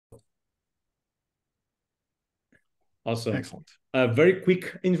Awesome. Excellent. A very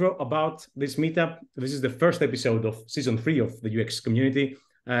quick intro about this meetup. This is the first episode of season 3 of the UX community.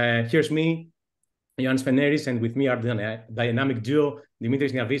 Here's me, Ioannis Feneris, and with me are the dynamic duo,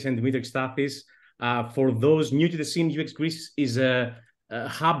 Dimitris Niavis and Dimitris Stathis. For those new to the scene, UX Greece is a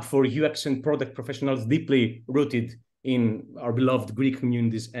hub for UX and product professionals deeply rooted in our beloved Greek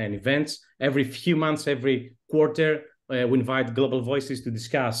communities and events. Every few months, every quarter, we invite global voices to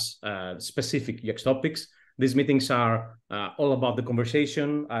discuss specific UX topics. These meetings are all about the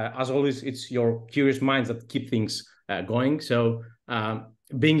conversation. As always, it's your curious minds that keep things going. So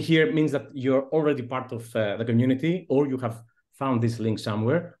being here means that you're already part of the community, or you have found this link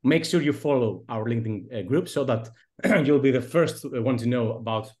somewhere. Make sure you follow our LinkedIn group so that you'll be the first one to know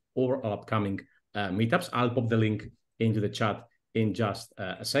about all our upcoming meetups. I'll pop the link into the chat in just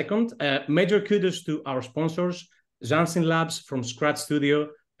a second. Major kudos to our sponsors, Janssen Labs from Scratch Studio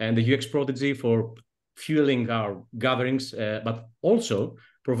and the UX Prodigy for fueling our gatherings, but also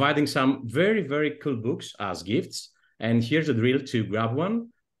providing some very, very cool books as gifts. And here's the drill to grab one.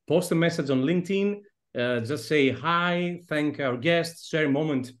 Post a message on LinkedIn, just say hi, thank our guests, share a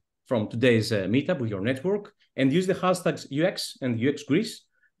moment from today's meetup with your network, and use the hashtags UX and UX Greece.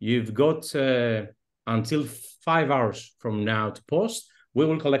 You've got until 5 hours from now to post. We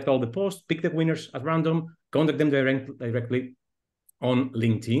will collect all the posts, pick the winners at random, contact them directly on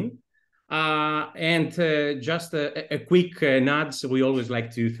LinkedIn. Just a quick nudge we always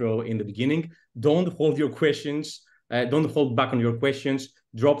like to throw in the beginning. Don't hold your questions. Don't hold back on your questions.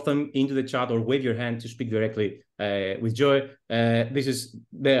 Drop them into the chat or wave your hand to speak directly with Joy. This is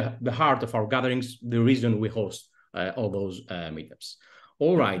the heart of our gatherings, the reason we host all those meetups.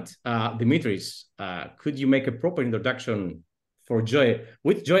 All right, Dimitris, could you make a proper introduction for Joy?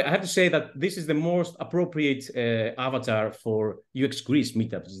 With Joy, I have to say that this is the most appropriate avatar for UX Greece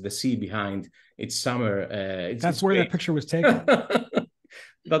meetups. It's the sea behind. It's summer. That's where that picture was taken.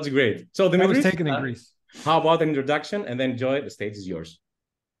 That's great. So Dimitris, that was taken in Greece. How about an introduction? And then Joy, the stage is yours.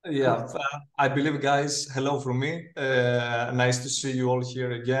 Yeah, I believe, guys, hello from me. Nice to see you all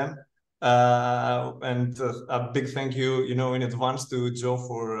here again. And a big thank you, in advance to Joe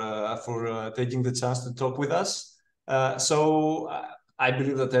for taking the chance to talk with us. So I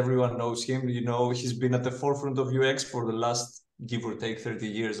believe that everyone knows him. He's been at the forefront of UX for the last, give or take, 30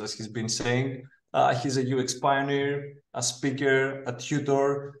 years, as he's been saying. He's a UX pioneer, a speaker, a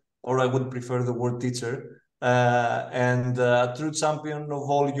tutor, or I would prefer the word teacher, and a true champion of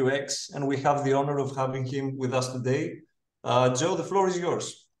all UX. And we have the honor of having him with us today. Joe, the floor is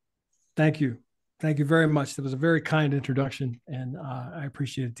yours. Thank you. Thank you very much. That was a very kind introduction, and I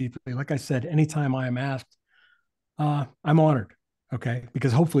appreciate it deeply. Like I said, anytime I am asked, I'm honored, okay?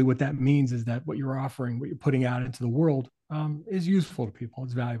 Because hopefully what that means is that what you're offering, what you're putting out into the world is useful to people.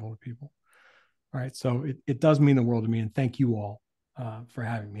 It's valuable to people. All right, so it does mean the world to me, and thank you all for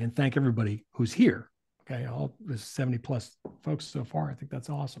having me, and thank everybody who's here. Okay, all there's 70 plus folks so far. I think that's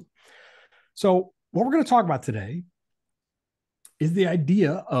awesome. So what we're going to talk about today is the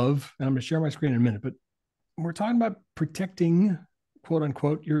idea of, and I'm going to share my screen in a minute, but we're talking about protecting, quote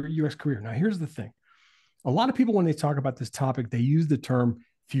unquote, your UX career. Now, here's the thing. A lot of people, when they talk about this topic, they use the term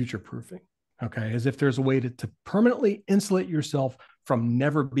future proofing, okay, as if there's a way to permanently insulate yourself from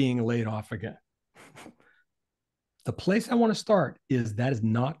never being laid off again. The place I want to start is that is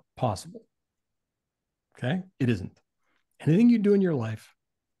not possible. Okay, it isn't. Anything you do in your life,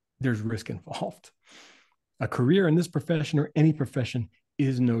 there's risk involved. A career in this profession or any profession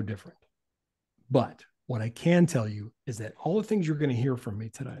is no different. But what I can tell you is that all the things you're going to hear from me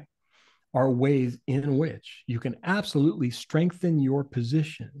today are ways in which you can absolutely strengthen your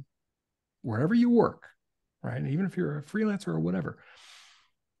position wherever you work, right? Even if you're a freelancer or whatever,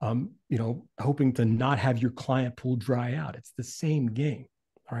 hoping to not have your client pool dry out. It's the same game,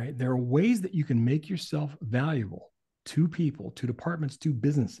 all right? There are ways that you can make yourself valuable to people, to departments, to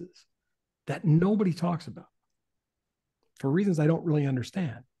businesses that nobody talks about for reasons I don't really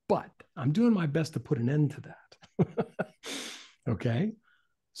understand, but I'm doing my best to put an end to that. Okay.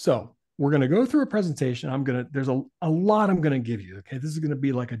 So we're going to go through a presentation. There's a lot I'm going to give you. Okay. This is going to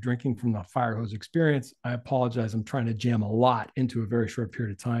be like a drinking from the fire hose experience. I apologize. I'm trying to jam a lot into a very short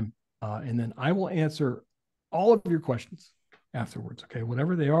period of time. And then I will answer all of your questions afterwards. Okay.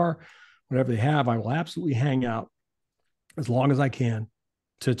 Whatever they are, whatever they have, I will absolutely hang out as long as I can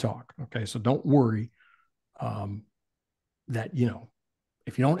to talk. Okay. So don't worry that,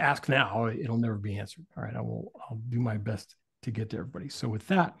 if you don't ask now, it'll never be answered. All right. I'll do my best to get to everybody. So with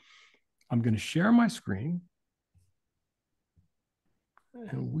that, I'm going to share my screen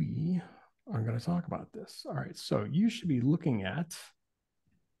and we are going to talk about this. All right. So you should be looking at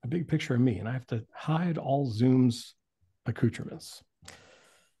a big picture of me, and I have to hide all Zoom's accoutrements.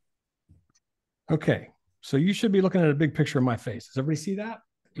 Okay, so you should be looking at a big picture of my face. Does everybody see that?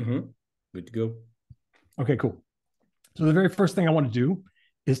 Mm-hmm. Good to go. Okay, cool. So the very first thing I want to do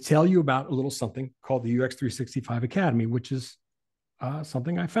is tell you about a little something called the UX 365 Academy, which is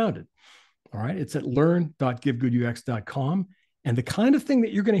something I founded. All right, it's at learn.givegoodux.com. And the kind of thing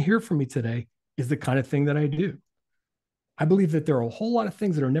that you're going to hear from me today is the kind of thing that I do. I believe that there are a whole lot of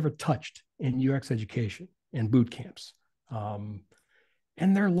things that are never touched in UX education and boot camps. And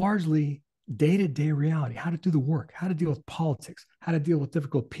they're largely day-to-day reality, how to do the work, how to deal with politics, how to deal with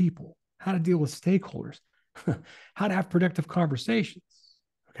difficult people, how to deal with stakeholders, how to have productive conversations,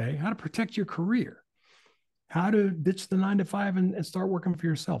 okay, how to protect your career, how to ditch the 9 to 5 and start working for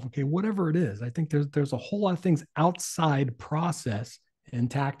yourself, okay, whatever it is. I think there's a whole lot of things outside process and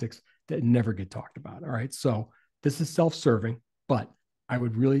tactics that never get talked about, all right? So this is self-serving, but I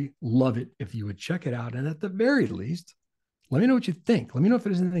would really love it if you would check it out. And at the very least, let me know what you think. Let me know if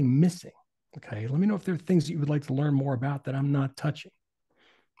there's anything missing, okay? Let me know if there are things that you would like to learn more about that I'm not touching,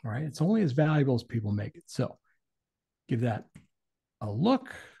 all right? It's only as valuable as people make it. So give that a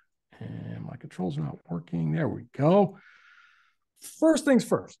look. And my controls are not working. There we go. First things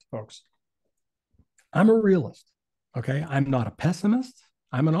first, folks. I'm a realist, okay? I'm not a pessimist.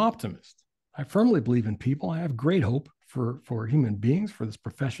 I'm an optimist. I firmly believe in people. I have great hope for human beings, for this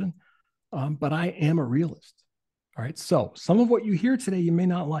profession, but I am a realist, all right? So some of what you hear today you may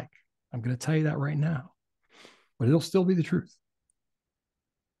not like. I'm going to tell you that right now, but it'll still be the truth,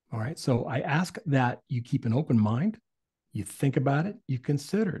 all right? So I ask that you keep an open mind. You think about it, you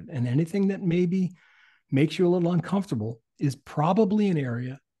consider it, and anything that maybe makes you a little uncomfortable is probably an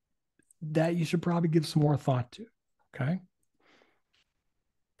area that you should probably give some more thought to, okay?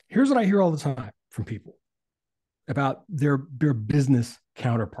 Here's what I hear all the time from people about their business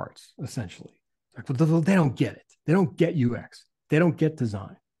counterparts, essentially. Like, well, they don't get it. They don't get UX. They don't get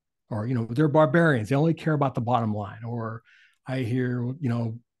design. Or, they're barbarians. They only care about the bottom line. Or I hear,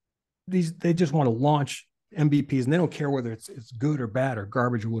 they just want to launch MVPs and they don't care whether it's good or bad or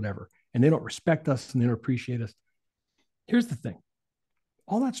garbage or whatever. And they don't respect us and they don't appreciate us. Here's the thing.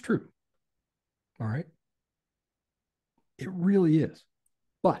 All that's true. All right. It really is.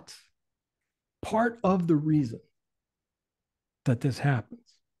 But part of the reason that this happens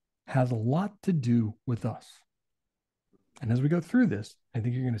has a lot to do with us. And as we go through this, I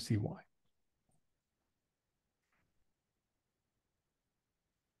think you're going to see why.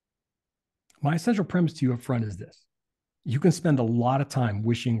 My essential premise to you up front is this. You can spend a lot of time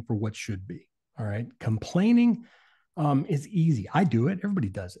wishing for what should be. All right. Complaining is easy. I do it. Everybody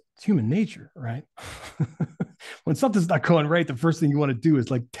does it. It's human nature, right? When something's not going right, the first thing you want to do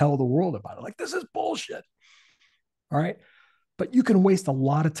is like tell the world about it. Like, this is bullshit. All right. But you can waste a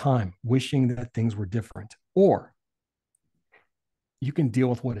lot of time wishing that things were different, or you can deal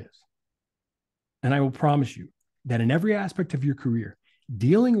with what is. And I will promise you that in every aspect of your career,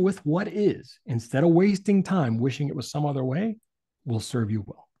 dealing with what is instead of wasting time wishing it was some other way will serve you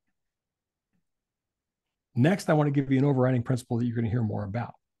well. Next, I want to give you an overriding principle that you're going to hear more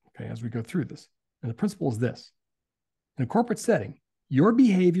about, okay, as we go through this. And the principle is this. In a corporate setting, your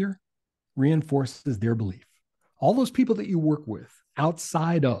behavior reinforces their belief. All those people that you work with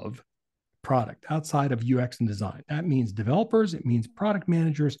outside of product, outside of UX and design, that means developers, it means product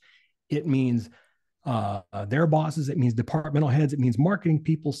managers, it means their bosses, it means departmental heads, it means marketing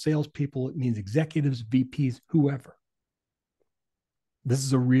people, salespeople, it means executives, VPs, whoever. This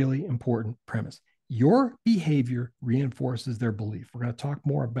is a really important premise. Your behavior reinforces their belief. We're going to talk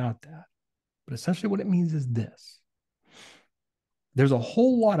more about that. But essentially what it means is this. There's a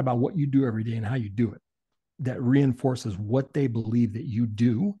whole lot about what you do every day and how you do it that reinforces what they believe that you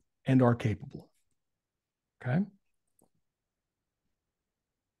do and are capable of. Okay?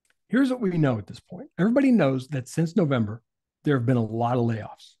 Here's what we know at this point. Everybody knows that since November, there have been a lot of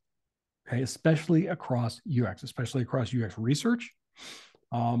layoffs, okay, especially across UX, especially across UX research,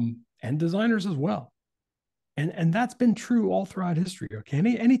 and designers as well. And that's been true all throughout history, okay?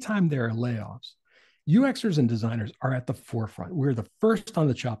 Anytime there are layoffs, UXers and designers are at the forefront. We're the first on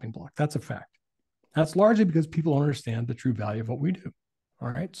the chopping block. That's a fact. That's largely because people don't understand the true value of what we do, all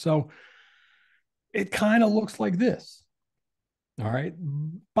right? So it kind of looks like this. All right.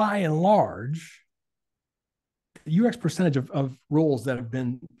 By and large, the UX percentage of roles that have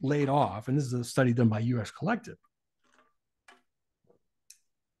been laid off, and this is a study done by UX Collective,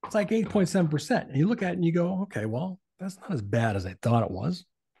 it's like 8.7%. And you look at it and you go, okay, well, that's not as bad as I thought it was,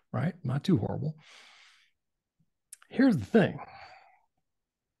 right? Not too horrible. Here's the thing.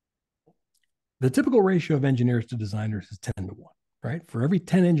 The typical ratio of engineers to designers is 10 to 1, right? For every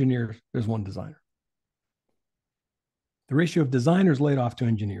 10 engineers, there's one designer. The ratio of designers laid off to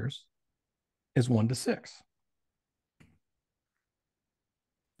engineers is 1:6.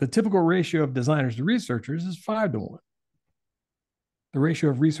 The typical ratio of designers to researchers is 5:1. The ratio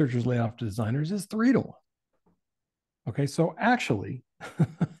of researchers laid off to designers is 3:1. Okay, so actually,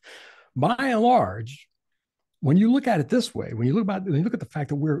 by and large, when you look at it this way, when you look at the fact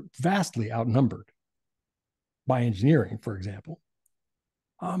that we're vastly outnumbered by engineering, for example,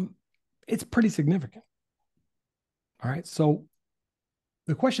 it's pretty significant. All right, so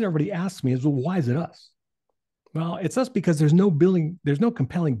the question everybody asks me is, well, why is it us? Well, it's us because there's no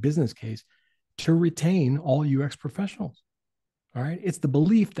compelling business case to retain all UX professionals. All right, it's the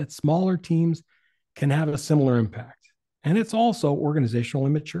belief that smaller teams can have a similar impact. And it's also organizational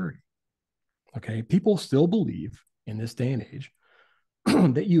immaturity. Okay, people still believe in this day and age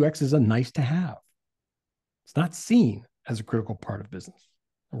that UX is a nice to have. It's not seen as a critical part of business.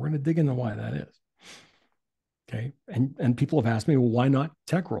 And we're going to dig into why that is. Okay, and people have asked me, well, why not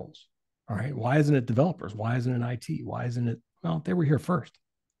tech roles? All right, why isn't it developers? Why isn't it IT? Why isn't it? Well, they were here first,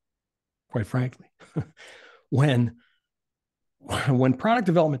 quite frankly. when product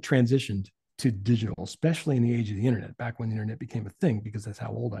development transitioned to digital, especially in the age of the internet, back when the internet became a thing, because that's how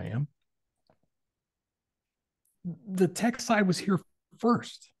old I am, the tech side was here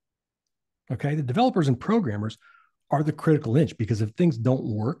first. Okay, the developers and programmers are the critical inch, because if things don't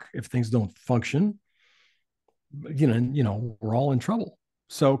work, if things don't function, we're all in trouble.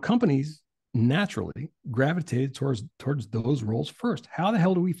 So companies naturally gravitated towards those roles first. How the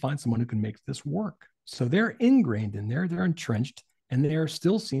hell do we find someone who can make this work? So they're ingrained in there, they're entrenched, and they are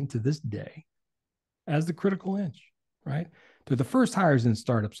still seen to this day as the critical inch, right? They're the first hires in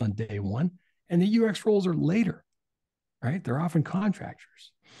startups on day one, and the UX roles are later, right? They're often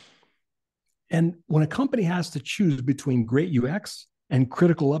contractors. And when a company has to choose between great UX and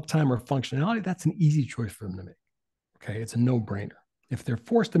critical uptime or functionality, that's an easy choice for them to make. Okay, it's a no-brainer. If they're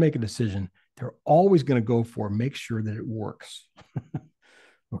forced to make a decision, they're always going to go for make sure that it works.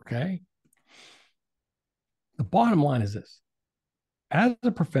 Okay? The bottom line is this. As a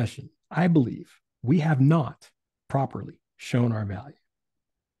profession, I believe we have not properly shown our value.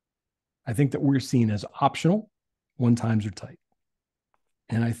 I think that we're seen as optional when times are tight.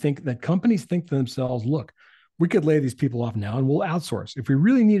 And I think that companies think to themselves, look, we could lay these people off now and we'll outsource. If we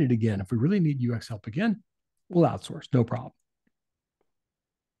really need it again, if we really need UX help again, we'll outsource, no problem.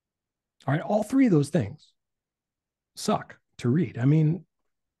 All right, all three of those things suck to read. I mean,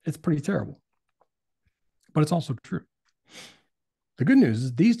 it's pretty terrible, but it's also true. The good news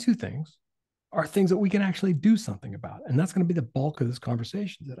is these two things are things that we can actually do something about. And that's going to be the bulk of this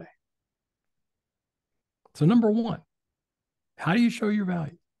conversation today. So number one, how do you show your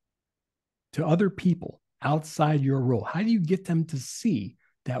value to other people outside your role? How do you get them to see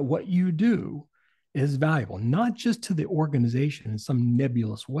that what you do is valuable, not just to the organization in some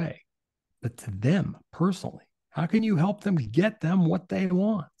nebulous way, but to them personally? How can you help them get them what they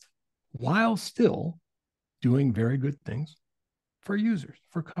want while still doing very good things for users,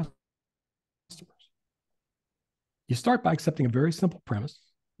 for customers? You start by accepting a very simple premise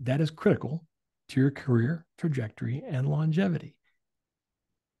that is critical to your career trajectory and longevity.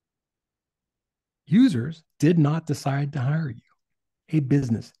 Users did not decide to hire you. A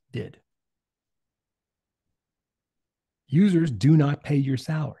business did. Users do not pay your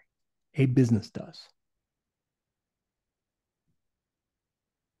salary. A business does.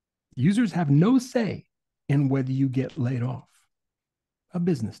 Users have no say in whether you get laid off. A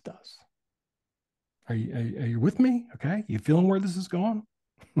business does. Are you with me? Okay. You feeling where this is going?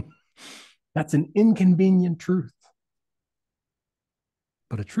 That's an inconvenient truth,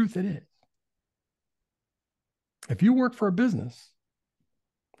 but a truth it is. If you work for a business,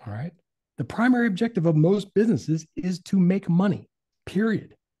 all right, the primary objective of most businesses is to make money,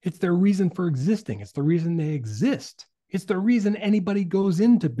 period. It's their reason for existing. It's the reason they exist. It's the reason anybody goes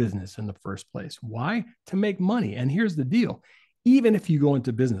into business in the first place. Why? To make money. And here's the deal. Even if you go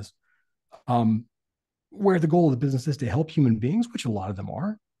into business where the goal of the business is to help human beings, which a lot of them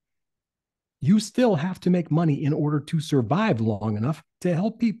are, you still have to make money in order to survive long enough to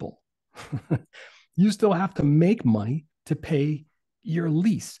help people. You still have to make money to pay your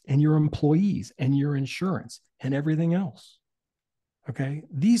lease and your employees and your insurance and everything else. Okay,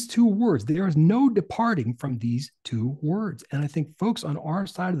 these two words, there is no departing from these two words. And I think folks on our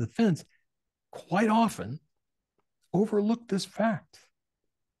side of the fence quite often overlook this fact.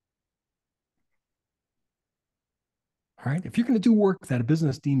 All right, if you're going to do work that a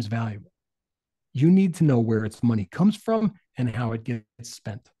business deems valuable, you need to know where its money comes from and how it gets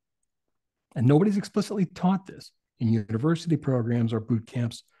spent. And nobody's explicitly taught this in university programs or boot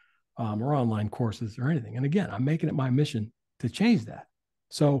camps or online courses or anything. And again, I'm making it my mission to change that.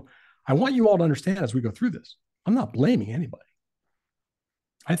 So I want you all to understand as we go through this, I'm not blaming anybody.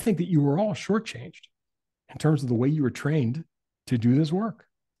 I think that you were all shortchanged in terms of the way you were trained to do this work.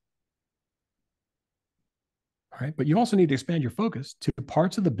 All right. But you also need to expand your focus to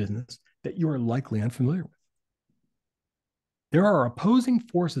parts of the business that you are likely unfamiliar with. There are opposing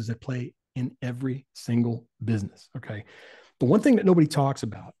forces at play in every single business. Okay. The one thing that nobody talks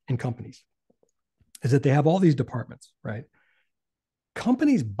about in companies is that they have all these departments, right?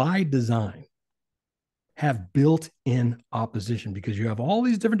 Companies by design have built-in opposition because you have all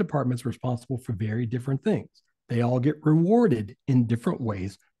these different departments responsible for very different things. They all get rewarded in different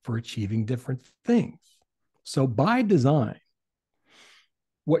ways for achieving different things. So by design,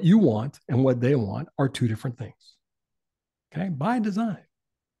 what you want and what they want are two different things. Okay, by design.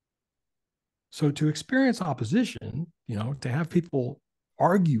 So to experience opposition, to have people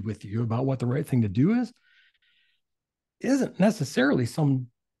argue with you about what the right thing to do is, isn't necessarily some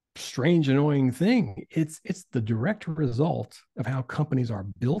strange, annoying thing. It's the direct result of how companies are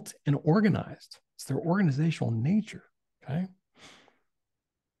built and organized. It's their organizational nature. Okay.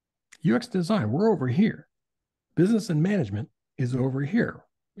 UX design, we're over here. Business and management is over here.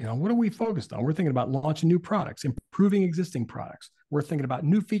 What are we focused on? We're thinking about launching new products, improving existing products. We're thinking about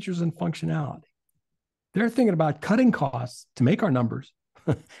new features and functionality. They're thinking about cutting costs to make our numbers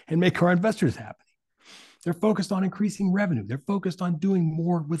and make our investors happy. They're focused on increasing revenue. They're focused on doing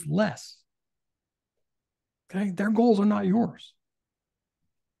more with less. Okay, their goals are not yours.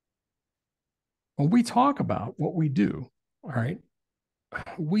 When we talk about what we do, all right,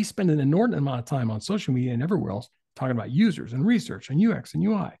 we spend an inordinate amount of time on social media and everywhere else talking about users and research and UX and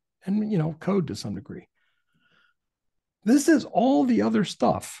UI and code to some degree. This is all the other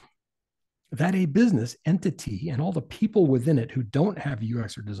stuff that a business entity and all the people within it who don't have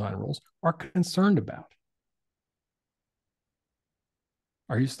UX or design roles are concerned about.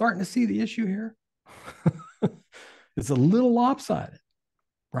 Are you starting to see the issue here? It's a little lopsided,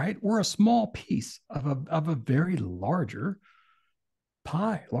 right? We're a small piece of a very larger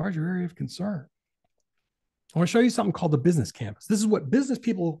pie, larger area of concern. I want to show you something called the business canvas. This is what business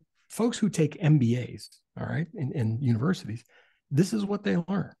people, folks who take MBAs, all right, in universities, this is what they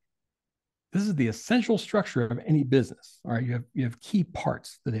learn. This is the essential structure of any business. All right, you have key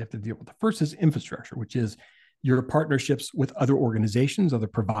parts that they have to deal with. The first is infrastructure, which is your partnerships with other organizations, other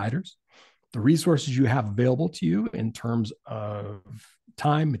providers, the resources you have available to you in terms of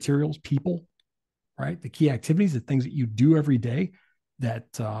time, materials, people, right? The key activities, the things that you do every day that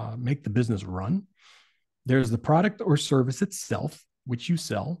make the business run. There's the product or service itself, which you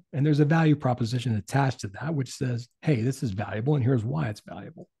sell, and there's a value proposition attached to that, which says, hey, this is valuable, and here's why it's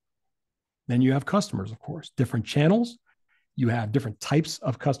valuable. Then you have customers, of course, different channels. You have different types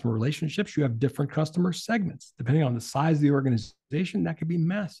of customer relationships. You have different customer segments. Depending on the size of the organization, that could be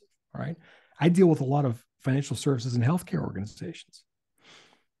massive, all right? I deal with a lot of financial services and healthcare organizations.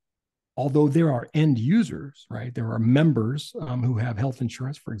 Although there are end users, right? There are members who have health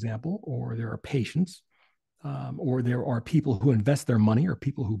insurance, for example, or there are patients, or there are people who invest their money or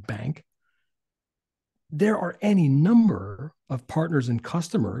people who bank. There are any number of partners and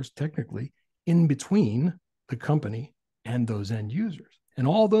customers, technically, in between the company and those end users. And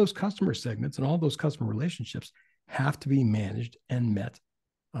all those customer segments and all those customer relationships have to be managed and met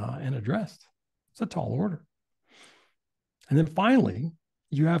and addressed. It's a tall order. And then finally,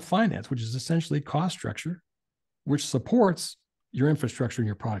 you have finance, which is essentially cost structure, which supports your infrastructure and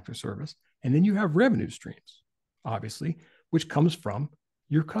your product or service. And then you have revenue streams, obviously, which comes from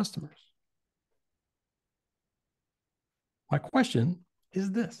your customers. My question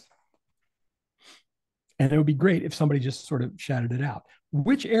is this, and it would be great if somebody just sort of shouted it out.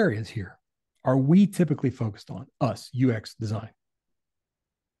 Which areas here are we typically focused on, us, UX design?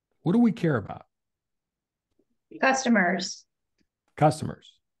 What do we care about? Customers.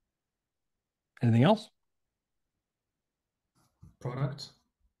 Customers. Anything else? Product.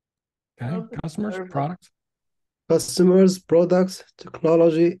 Okay, customers, products. Customers, products,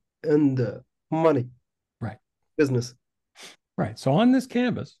 technology, and money. Right. Business. Right. So on this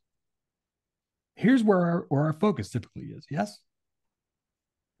canvas, here's where our focus typically is. Yes?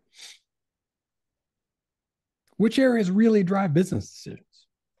 Which areas really drive business decisions?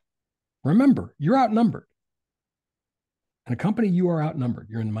 Remember, you're outnumbered. In a company, you are outnumbered.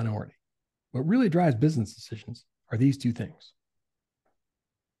 You're in the minority. What really drives business decisions are these two things: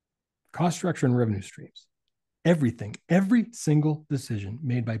 cost structure and revenue streams. Everything, every single decision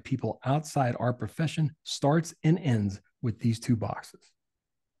made by people outside our profession starts and ends with these two boxes.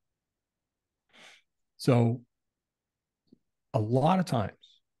 So a lot of times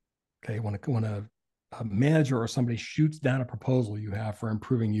Okay, when a manager or somebody shoots down a proposal you have for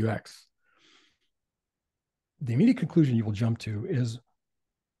improving UX, the immediate conclusion you will jump to is,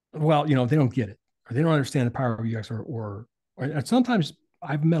 well, they don't get it, or they don't understand the power of UX, or and sometimes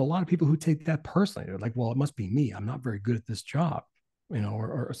I've met a lot of people who take that personally. They're like, well, it must be me. I'm not very good at this job,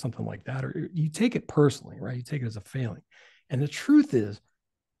 or something like that. Or you take it personally, right? You take it as a failing. And the truth is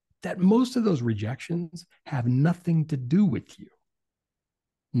that most of those rejections have nothing to do with you.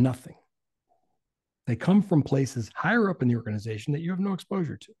 Nothing. They come from places higher up in the organization that you have no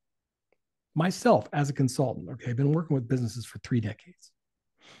exposure to. Myself, as a consultant, okay, I've been working with businesses for 3 decades.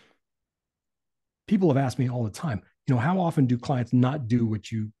 People have asked me all the time, how often do clients not do what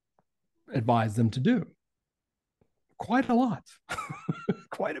you advise them to do? Quite a lot,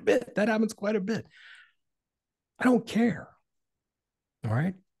 quite a bit. That happens quite a bit. I don't care. All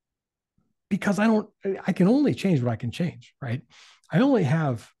right. Because I can only change what I can change, right? I only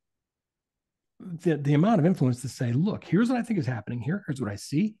have the amount of influence to say, look, here's what I think is happening here. Here's what I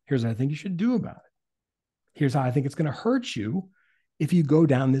see. Here's what I think you should do about it. Here's how I think it's going to hurt you if you go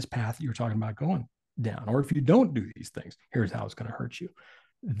down this path that you're talking about going down, or if you don't do these things, here's how it's going to hurt you.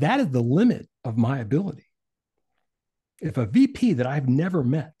 That is the limit of my ability. If a VP that I've never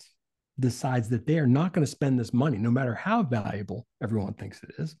met decides that they are not going to spend this money, no matter how valuable everyone thinks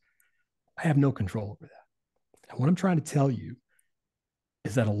it is, I have no control over that. And what I'm trying to tell you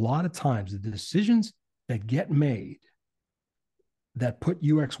is that a lot of times the decisions that get made that put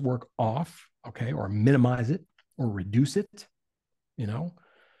UX work off, okay, or minimize it or reduce it,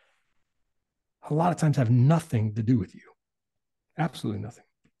 a lot of times have nothing to do with you. Absolutely nothing.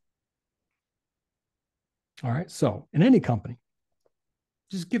 All right. So in any company,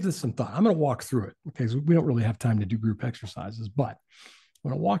 just give this some thought. I'm going to walk through it, okay? So we don't really have time to do group exercises, but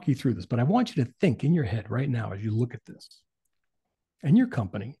I'm going to walk you through this. But I want you to think in your head right now as you look at this. In your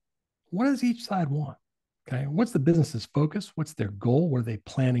company, what does each side want? Okay. What's the business's focus? What's their goal? What are they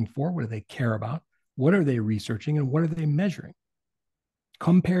planning for? What do they care about? What are they researching? And what are they measuring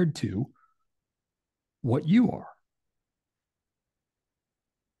compared to what you are?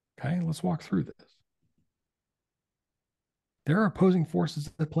 Okay. Let's walk through this. There are opposing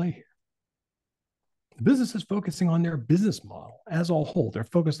forces at play here. The business is focusing on their business model as a whole. They're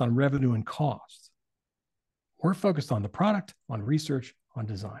focused on revenue and cost. We're focused on the product, on research, on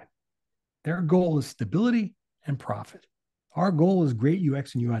design. Their goal is stability and profit. Our goal is great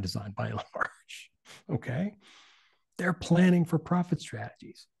UX and UI design by and large. Okay. They're planning for profit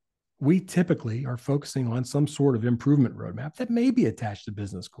strategies. We typically are focusing on some sort of improvement roadmap that may be attached to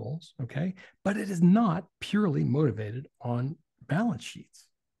business goals. Okay. But it is not purely motivated on balance sheets,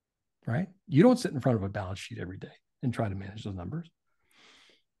 right? You don't sit in front of a balance sheet every day and try to manage those numbers.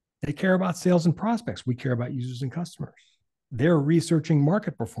 They care about sales and prospects. We care about users and customers. They're researching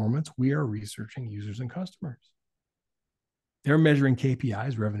market performance. We are researching users and customers. They're measuring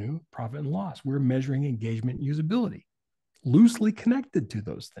KPIs, revenue, profit, and loss. We're measuring engagement and usability, loosely connected to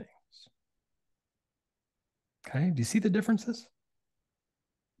those things. Okay, do you see the differences?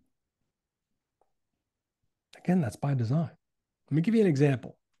 Again, that's by design. Let me give you an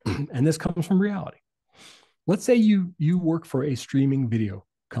example, and this comes from reality. Let's say you work for a streaming video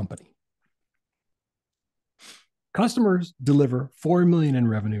company. Customers deliver $4 million in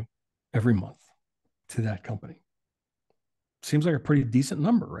revenue every month to that company. Seems like a pretty decent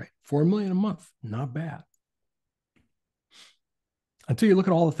number, right? $4 million a month, not bad. Until you look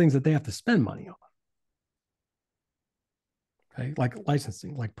at all the things that they have to spend money on. Okay, like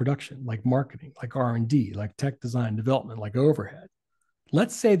licensing, like production, like marketing, like R&D, like tech design development, like overhead.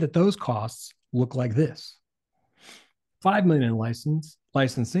 Let's say that those costs look like this. $5 million in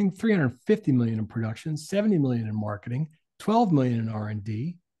licensing, $350 million in production, $70 million in marketing, $12 million in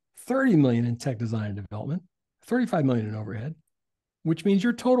R&D, $30 million in tech design and development, $35 million in overhead, which means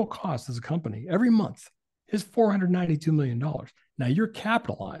your total cost as a company every month is $492 million. Now you're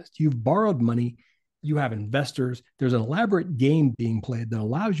capitalized. You've borrowed money. You have investors. There's an elaborate game being played that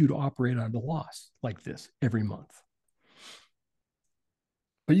allows you to operate at a loss like this every month.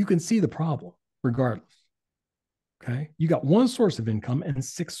 But you can see the problem regardless. Okay. You got one source of income and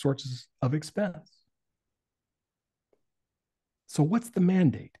 6 sources of expense. So what's the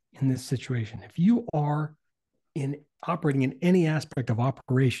mandate in this situation? If you are operating in any aspect of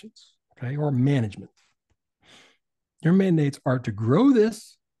operations, okay, or management, your mandates are to grow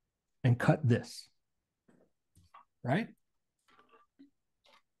this and cut this, right?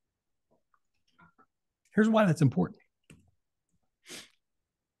 Here's why that's important.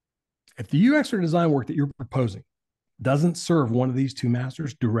 If the UX or design work that you're proposing doesn't serve one of these two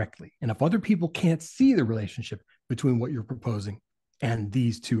masters directly, and if other people can't see the relationship between what you're proposing and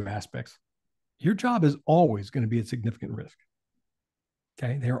these two aspects, your job is always going to be at significant risk.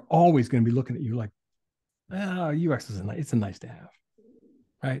 Okay. They're always going to be looking at you like, oh, UX is it's a nice to have,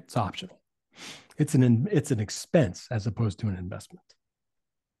 right? It's optional. It's an expense as opposed to an investment.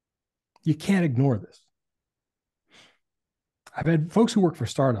 You can't ignore this. I've had folks who work for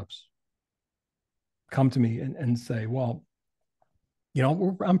startups come to me and say, well,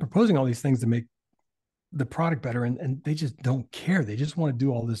 I'm proposing all these things to make the product better, and they just don't care. They just want to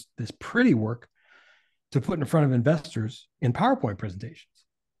do all this pretty work to put in front of investors in PowerPoint presentations.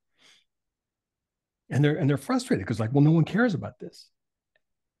 And they're frustrated because well, no one cares about this.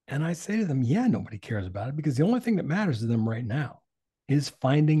 And I say to them, yeah, nobody cares about it because the only thing that matters to them right now is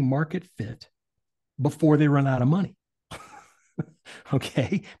finding market fit before they run out of money.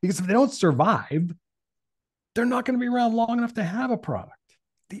 Okay? Because if they don't survive, they're not going to be around long enough to have a product.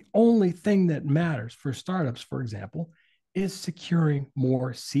 The only thing that matters for startups, for example, is securing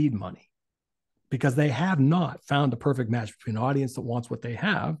more seed money because they have not found a perfect match between an audience that wants what they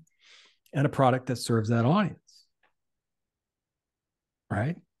have and a product that serves that audience.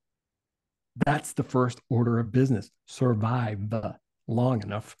 Right? That's the first order of business. Survive long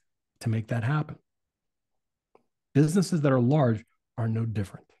enough to make that happen. Businesses that are large are no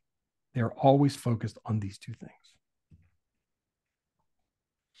different. They're always focused on these two things.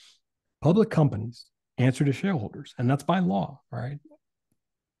 Public companies answer to shareholders, and that's by law, right?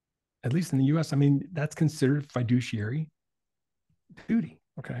 At least in the US, that's considered fiduciary duty,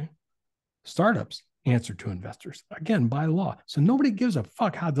 okay? Startups answer to investors, again, by law. So nobody gives a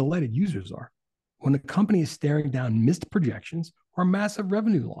fuck how delighted users are. When a company is staring down missed projections or massive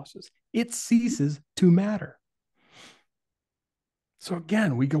revenue losses, it ceases to matter. So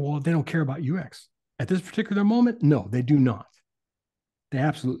again, we go, well, they don't care about UX. At this particular moment, no, they do not. They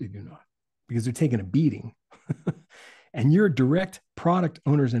absolutely do not, because they're taking a beating. And your direct product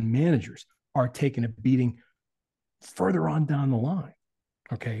owners and managers are taking a beating further on down the line,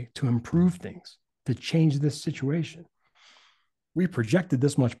 okay, to improve things, to change this situation. We projected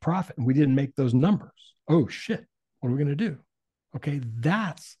this much profit and we didn't make those numbers. Oh shit, what are we going to do? Okay,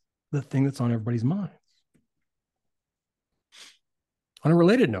 that's the thing that's on everybody's minds. On a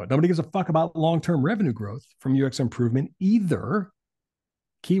related note, nobody gives a fuck about long-term revenue growth from UX improvement either,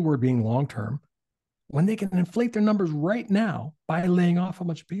 keyword being long-term, when they can inflate their numbers right now by laying off a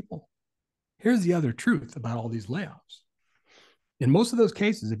bunch of people. Here's the other truth about all these layoffs. In most of those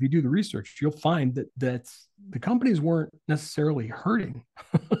cases, if you do the research, you'll find that the companies weren't necessarily hurting,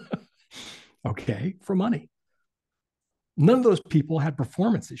 okay, for money. None of those people had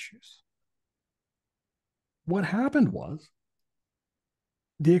performance issues. What happened was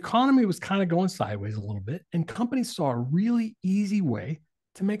the economy was kind of going sideways a little bit, and companies saw a really easy way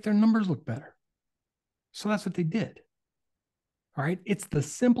to make their numbers look better. So that's what they did. All right. It's the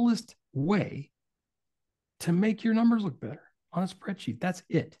simplest way to make your numbers look better on a spreadsheet. That's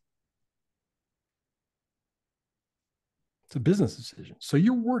it. It's a business decision. So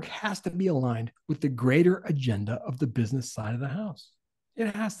your work has to be aligned with the greater agenda of the business side of the house.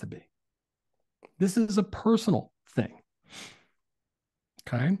 It has to be. This is a personal thing.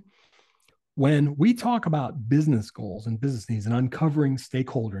 Okay. When we talk about business goals and business needs and uncovering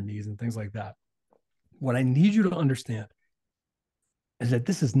stakeholder needs and things like that, what I need you to understand is that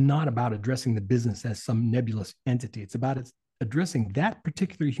this is not about addressing the business as some nebulous entity. It's about addressing that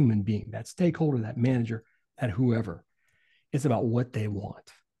particular human being, that stakeholder, that manager, that whoever. It's about what they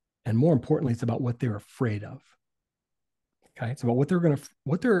want. And more importantly, it's about what they're afraid of. Okay. It's about what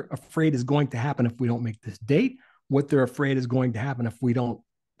they're afraid is going to happen if we don't make this date, what they're afraid is going to happen if we don't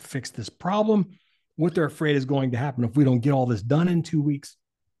fix this problem, what they're afraid is going to happen if we don't get all this done in 2 weeks,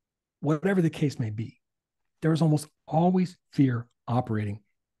 whatever the case may be. There is almost always fear operating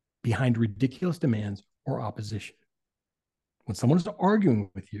behind ridiculous demands or opposition. When someone is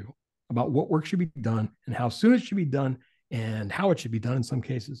arguing with you about what work should be done and how soon it should be done and how it should be done in some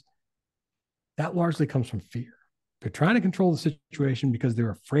cases, that largely comes from fear. They're trying to control the situation because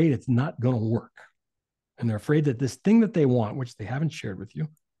they're afraid it's not going to work. And they're afraid that this thing that they want, which they haven't shared with you,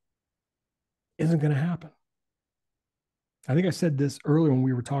 isn't going to happen. I think I said this earlier when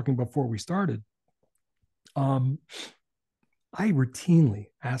we were talking before we started. I routinely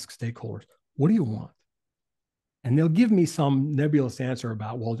ask stakeholders, what do you want? And they'll give me some nebulous answer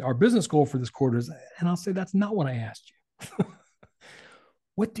about, well, our business goal for this quarter is, and I'll say, that's not what I asked you.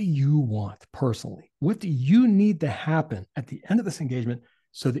 What do you want personally? What do you need to happen at the end of this engagement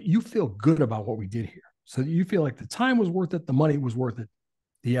so that you feel good about what we did here? So that you feel like the time was worth it, the money was worth it,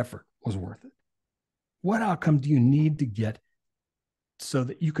 the effort was worth it. What outcome do you need to get so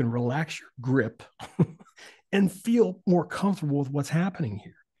that you can relax your grip and feel more comfortable with what's happening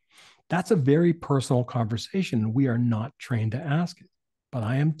here? That's a very personal conversation, and we are not trained to ask it. But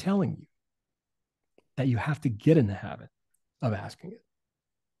I am telling you that you have to get in the habit of asking it.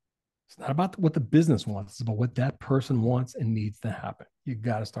 It's not about what the business wants. It's about what that person wants and needs to happen. You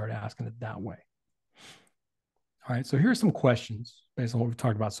got to start asking it that way. All right. So here are some questions based on what we've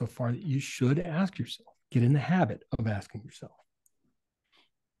talked about so far that you should ask yourself. Get in the habit of asking yourself.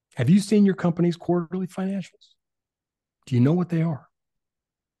 Have you seen your company's quarterly financials? Do you know what they are?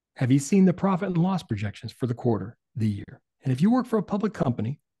 Have you seen the profit and loss projections for the quarter, the year? And if you work for a public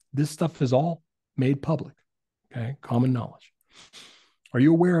company, this stuff is all made public. Okay. Common knowledge. Are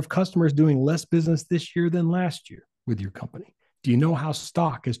you aware of customers doing less business this year than last year with your company? Do you know how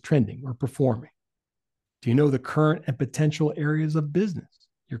stock is trending or performing? Do you know the current and potential areas of business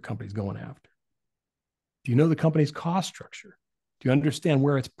your company's going after? Do you know the company's cost structure? Do you understand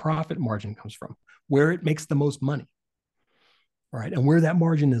where its profit margin comes from, where it makes the most money, right? And where that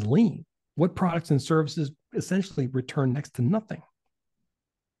margin is lean? What products and services essentially return next to nothing?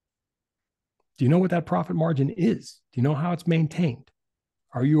 Do you know what that profit margin is? Do you know how it's maintained?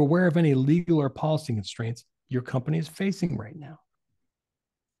 Are you aware of any legal or policy constraints your company is facing right now?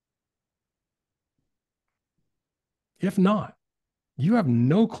 If not, you have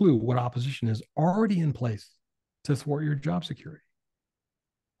no clue what opposition is already in place to thwart your job security.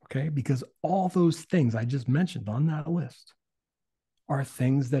 Okay? Because all those things I just mentioned on that list are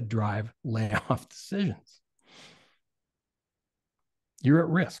things that drive layoff decisions. You're at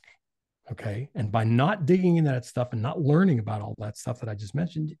risk. Okay. And by not digging into that stuff and not learning about all that stuff that I just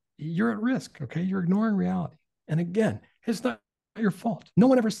mentioned, you're at risk. Okay. You're ignoring reality. And again, it's not your fault. No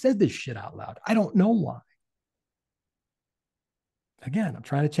one ever said this shit out loud. I don't know why. Again, I'm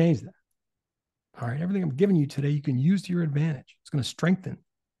trying to change that. All right. Everything I'm giving you today, you can use to your advantage. It's going to strengthen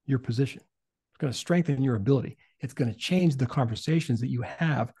your position. It's going to strengthen your ability. It's going to change the conversations that you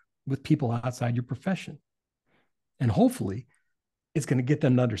have with people outside your profession. And hopefully, it's going to get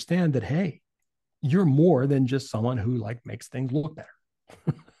them to understand that, hey, you're more than just someone who like makes things look better.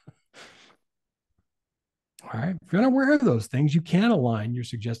 All right. If you're not aware of those things, you can align your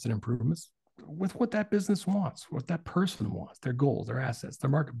suggested improvements with what that business wants, what that person wants, their goals, their assets, their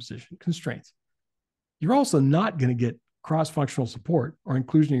market position, constraints. You're also not going to get cross-functional support or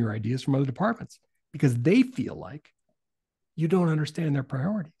inclusionary ideas from other departments because they feel like you don't understand their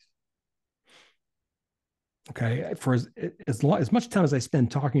priorities. Okay, for as much time as I spend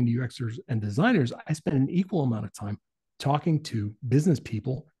talking to UXers and designers, I spend an equal amount of time talking to business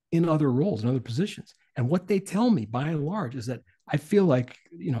people in other roles, in other positions. And what they tell me by and large is that I feel like,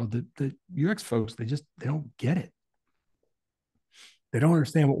 the UX folks, they don't get it. They don't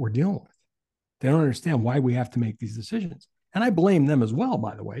understand what we're dealing with. They don't understand why we have to make these decisions. And I blame them as well,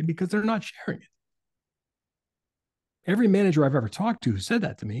 by the way, because they're not sharing it. Every manager I've ever talked to who said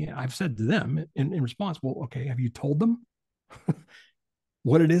that to me, I've said to them in response, well, okay, have you told them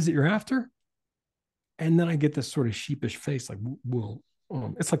what it is that you're after? And then I get this sort of sheepish face, like, well,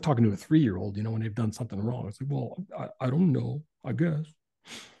 it's like talking to a 3-year-old, when they've done something wrong. It's like, well, I don't know, I guess.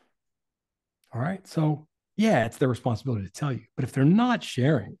 All right. So yeah, it's their responsibility to tell you. But if they're not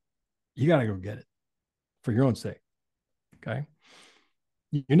sharing, you got to go get it for your own sake. Okay.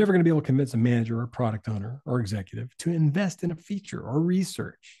 You're never going to be able to convince a manager or product owner or executive to invest in a feature or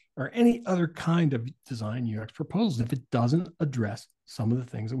research or any other kind of design UX proposal if it doesn't address some of the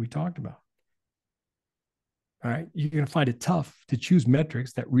things that we talked about. All right. You're going to find it tough to choose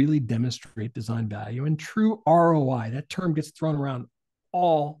metrics that really demonstrate design value and true ROI. That term gets thrown around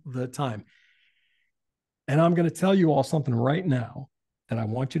all the time. And I'm going to tell you all something right now that I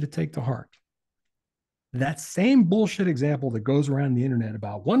want you to take to heart. That same bullshit example that goes around the internet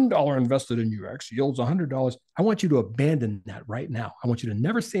about $1 invested in UX yields $100. I want you to abandon that right now. I want you to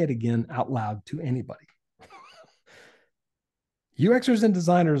never say it again out loud to anybody. UXers and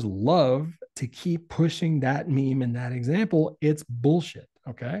designers love to keep pushing that meme and that example. It's bullshit.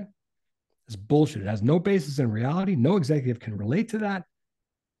 Okay. It's bullshit. It has no basis in reality. No executive can relate to that.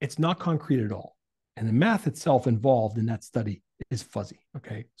 It's not concrete at all. And the math itself involved in that study is fuzzy.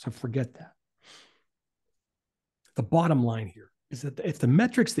 Okay. So forget that. The bottom line here is that if the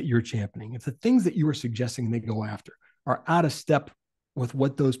metrics that you're championing, if the things that you are suggesting they go after are out of step with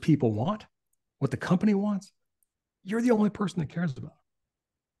what those people want, what the company wants, you're the only person that cares about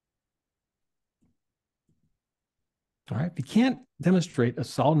it. All right. If you can't demonstrate a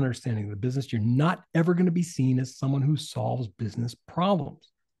solid understanding of the business, you're not ever going to be seen as someone who solves business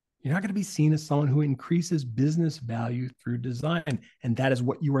problems. You're not going to be seen as someone who increases business value through design. And that is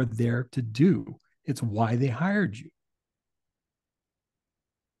what you are there to do. It's why they hired you.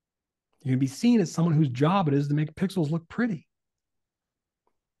 You're going to be seen as someone whose job it is to make pixels look pretty.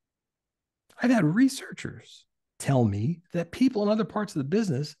 I've had researchers tell me that people in other parts of the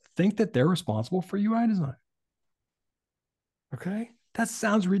business think that they're responsible for UI design. Okay? That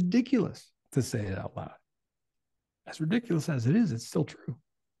sounds ridiculous to say it out loud. As ridiculous as it is, it's still true.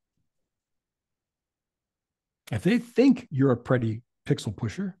 If they think you're a pretty pixel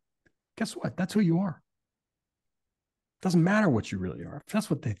pusher, guess what? That's who you are. Doesn't matter what you really are. If that's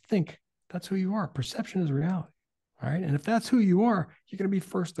what they think, that's who you are. Perception is reality. All right. And if that's who you are, you're going to be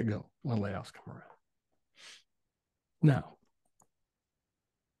first to go when layoffs come around. Now,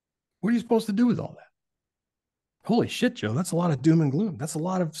 what are you supposed to do with all that? Holy shit, Joe. That's a lot of doom and gloom. That's a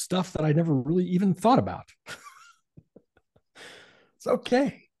lot of stuff that I never really even thought about. It's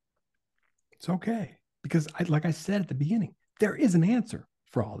okay. It's okay. Because like I said at the beginning, there is an answer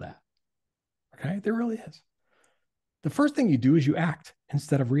for all that. Okay. There really is. The first thing you do is you act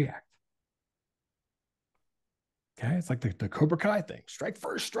instead of react. Okay. It's like the Cobra Kai thing. Strike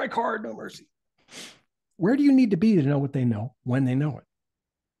first, strike hard, no mercy. Where do you need to be to know what they know when they know it?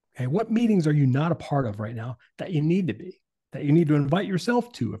 Okay. What meetings are you not a part of right now that you need to be, that you need to invite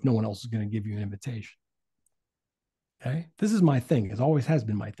yourself to if no one else is going to give you an invitation? Okay. This is my thing. It always has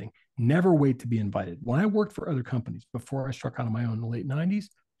been my thing. Never wait to be invited. When I worked for other companies before I struck out on my own in the late 90s,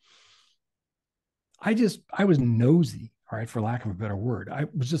 I was nosy, all right, for lack of a better word. I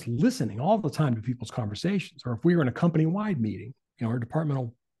was just listening all the time to people's conversations. Or if we were in a company-wide meeting, or a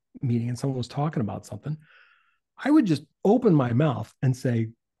departmental meeting, and someone was talking about something, I would just open my mouth and say,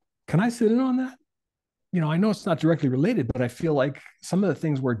 can I sit in on that? I know it's not directly related, but I feel like some of the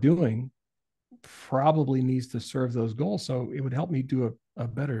things we're doing probably needs to serve those goals. So it would help me do a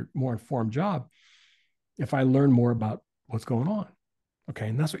better, more informed job if I learn more about what's going on. Okay.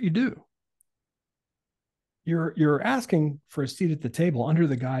 And that's what you do. You're asking for a seat at the table under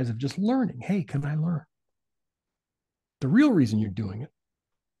the guise of just learning. Hey, can I learn? The real reason you're doing it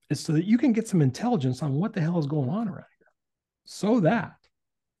is so that you can get some intelligence on what the hell is going on around here, so that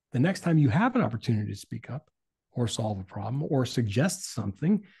the next time you have an opportunity to speak up or solve a problem or suggest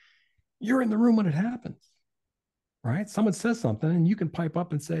something, you're in the room when it happens, right? Someone says something and you can pipe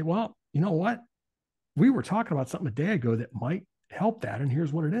up and say, well, you know what? We were talking about something a day ago that might help that, and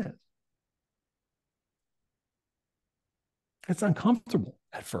here's what it is. It's uncomfortable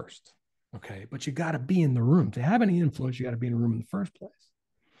at first, okay? But you got to be in the room. To have any influence, you got to be in the room in the first place.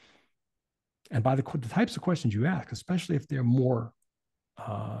 And by the types of questions you ask, especially if they're more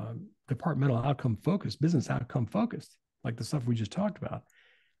departmental outcome focused, business outcome focused, like the stuff we just talked about,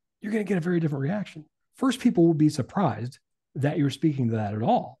 you're going to get a very different reaction. First, people will be surprised that you're speaking to that at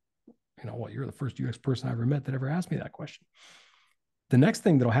all. You're the first UX person I ever met that ever asked me that question. The next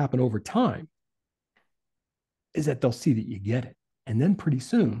thing that'll happen over time is that they'll see that you get it. And then pretty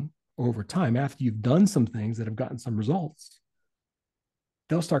soon, over time, after you've done some things that have gotten some results,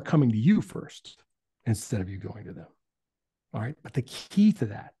 they'll start coming to you first instead of you going to them. All right. But the key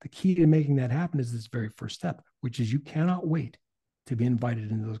to making that happen is this very first step, which is you cannot wait to be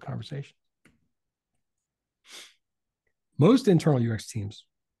invited into those conversations. Most internal UX teams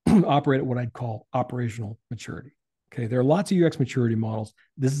operate at what I'd call operational maturity. Okay. There are lots of UX maturity models.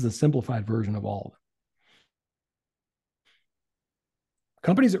 This is a simplified version of all of them.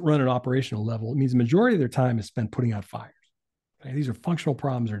 Companies that run at an operational level, it means the majority of their time is spent putting out fires. Okay? These are functional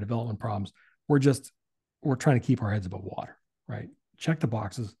problems or development problems. We're trying to keep our heads above water, right? Check the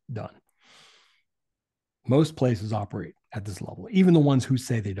boxes, done. Most places operate at this level, even the ones who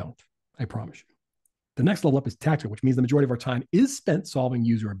say they don't, I promise you. The next level up is tactical, which means the majority of our time is spent solving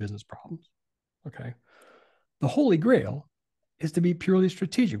user or business problems, okay? The holy grail is to be purely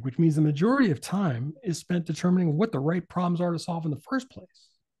strategic, which means the majority of time is spent determining what the right problems are to solve in the first place.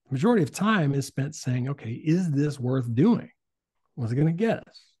 The majority of time is spent saying, okay, is this worth doing? What's it going to get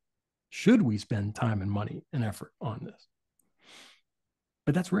us? Should we spend time and money and effort on this?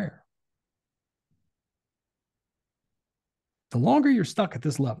 But that's rare. The longer you're stuck at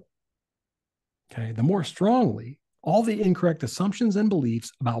this level, okay, the more strongly all the incorrect assumptions and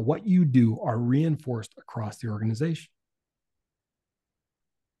beliefs about what you do are reinforced across the organization.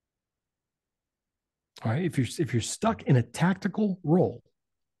 All right, if you're stuck in a tactical role,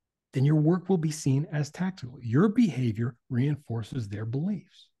 then your work will be seen as tactical. Your behavior reinforces their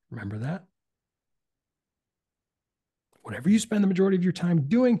beliefs. Remember that? Whatever you spend the majority of your time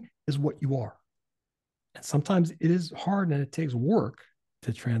doing is what you are. And sometimes it is hard and it takes work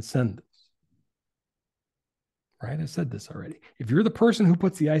to transcend this. Right? I said this already. If you're the person who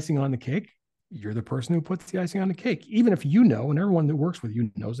puts the icing on the cake, you're the person who puts the icing on the cake. Even if you know, and everyone that works with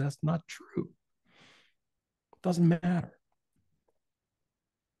you knows that's not true. It doesn't matter.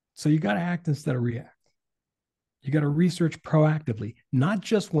 So you got to act instead of react. You got to research proactively, not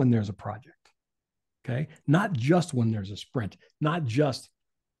just when there's a project. Okay. Not just when there's a sprint, not just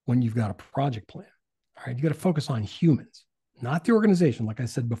when you've got a project plan. All right. You got to focus on humans, not the organization. Like I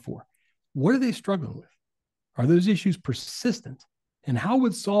said before, what are they struggling with? Are those issues persistent? And how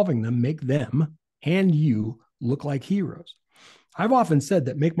would solving them make them and you look like heroes? I've often said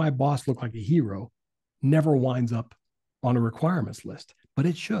that make my boss look like a hero never winds up on a requirements list, but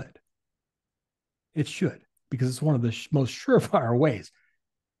it should. It should, because it's one of the most surefire ways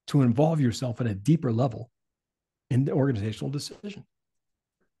to involve yourself at a deeper level in the organizational decision.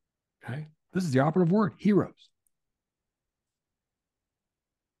 Okay. This is the operative word, heroes.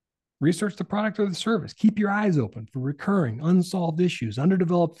 Research the product or the service. Keep your eyes open for recurring, unsolved issues,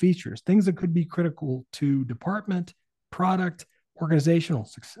 underdeveloped features, things that could be critical to department, product, organizational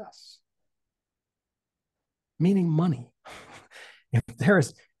success. Meaning money.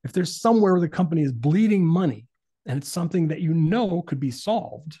 If there's somewhere where the company is bleeding money and it's something that you know could be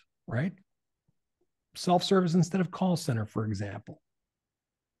solved, right? Self-service instead of call center, for example.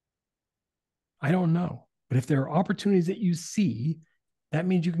 I don't know. But if there are opportunities that you see, that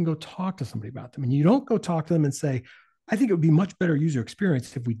means you can go talk to somebody about them. And you don't go talk to them and say, I think it would be much better user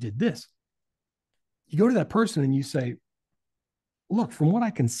experience if we did this. You go to that person and you say, look, from what I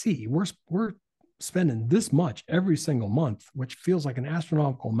can see, we're spending this much every single month, which feels like an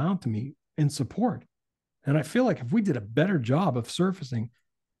astronomical amount to me in support. And I feel like if we did a better job of surfacing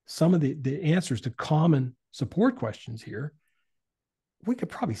some of the answers to common support questions here, we could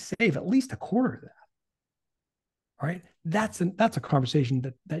probably save at least a quarter of that. All right. That's a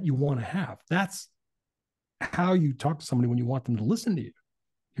conversation that you want to have. That's how you talk to somebody when you want them to listen to you.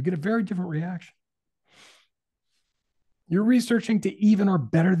 You get a very different reaction. You're researching to even or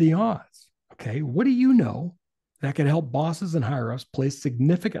better the odds. Okay. What do you know that can help bosses and higher ups place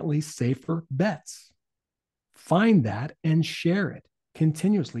significantly safer bets? Find that and share it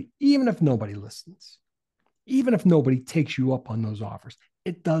continuously, even if nobody listens, even if nobody takes you up on those offers.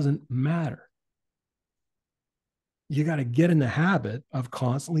 It doesn't matter. You got to get in the habit of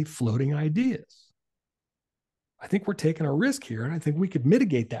constantly floating ideas. I think we're taking a risk here, and I think we could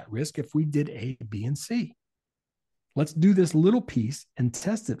mitigate that risk if we did A, B, and C. Let's do this little piece and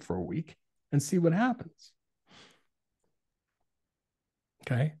test it for a week and see what happens.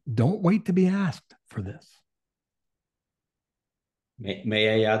 Okay. Don't wait to be asked for this.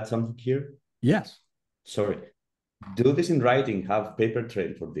 May I add something here? Yes. Sorry. Do this in writing. Have paper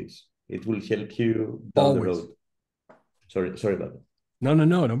trail for this. It will help you down the road. Sorry about that. No.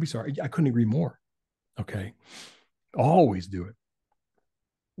 Don't be sorry. I couldn't agree more. Okay. Always do it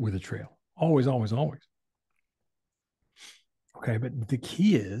with a trail. Always. Okay. But the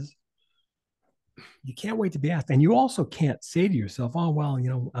key is you can't wait to be asked. And you also can't say to yourself, oh, well,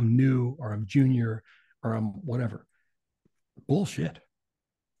 I'm new or I'm junior or I'm whatever. Bullshit.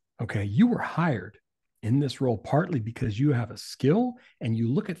 Okay. You were hired in this role partly because you have a skill and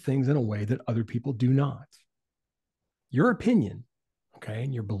you look at things in a way that other people do not. Your opinion, okay,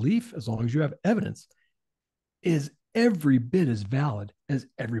 and your belief, as long as you have evidence, is every bit as valid as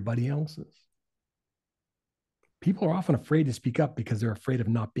everybody else's. People are often afraid to speak up because they're afraid of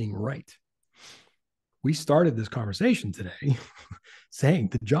not being right. We started this conversation today saying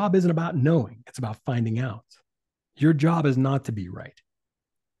the job isn't about knowing, it's about finding out. Your job is not to be right.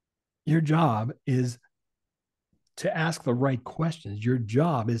 Your job is to ask the right questions. Your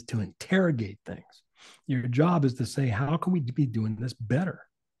job is to interrogate things. Your job is to say, how can we be doing this better?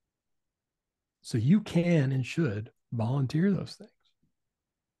 So you can and should volunteer those things.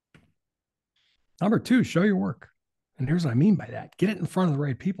 Number 2, show your work. And here's what I mean by that. Get it in front of the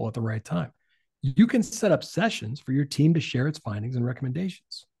right people at the right time. You can set up sessions for your team to share its findings and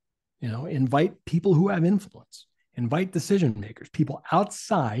recommendations. Invite people who have influence. Invite decision makers, people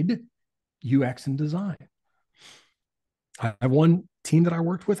outside UX and design. I have one team that I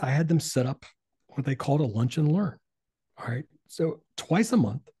worked with. I had them set up what they called a lunch and learn. All right. So twice a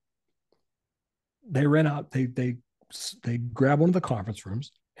month, they rent out, they grab one of the conference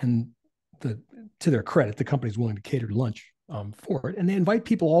rooms, and to their credit, the company's willing to cater lunch for it. And they invite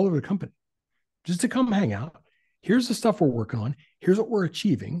people all over the company just to come hang out. Here's the stuff we're working on. Here's what we're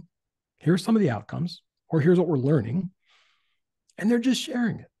achieving. Here's some of the outcomes, or here's what we're learning. And they're just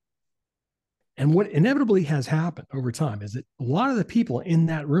sharing it. And what inevitably has happened over time is that a lot of the people in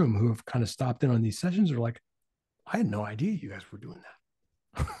that room who have kind of stopped in on these sessions are like, I had no idea you guys were doing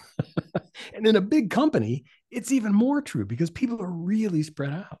that. And in a big company, it's even more true because people are really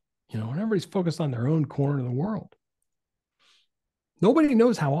spread out, and everybody's focused on their own corner of the world. Nobody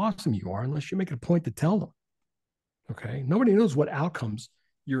knows how awesome you are unless you make it a point to tell them. Okay. Nobody knows what outcomes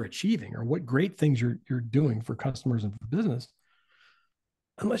you're achieving or what great things you're doing for customers and for business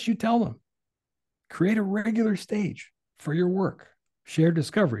unless you tell them. Create a regular stage for your work. Share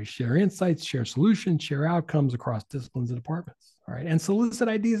discoveries, share insights, share solutions, share outcomes across disciplines and departments. All right. And solicit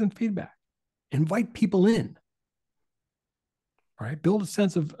ideas and feedback. Invite people in. All right. Build a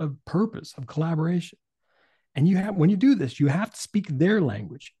sense of purpose, of collaboration. And when you do this, you have to speak their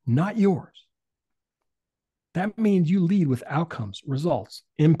language, not yours. That means you lead with outcomes, results,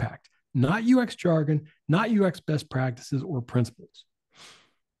 impact, not UX jargon, not UX best practices or principles.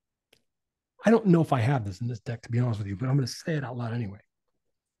 I don't know if I have this in this deck, to be honest with you, but I'm going to say it out loud anyway.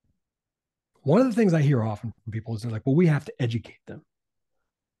 One of the things I hear often from people is they're like, well, we have to educate them.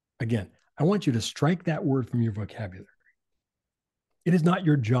 Again, I want you to strike that word from your vocabulary. It is not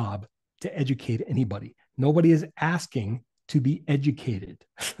your job to educate anybody. Nobody is asking to be educated.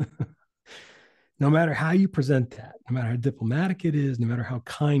 No matter how you present that, no matter how diplomatic it is, no matter how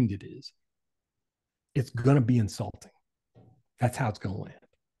kind it is, it's going to be insulting. That's how it's going to land.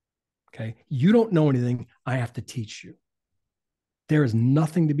 Okay. You don't know anything. I have to teach you. There is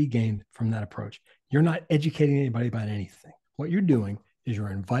nothing to be gained from that approach. You're not educating anybody about anything. What you're doing is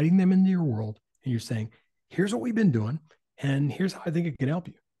you're inviting them into your world and you're saying, here's what we've been doing. And here's how I think it can help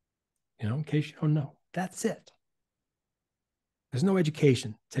you. In case you don't know. That's it. There's no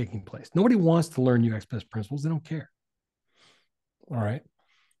education taking place. Nobody wants to learn UX best principles. They don't care. All right.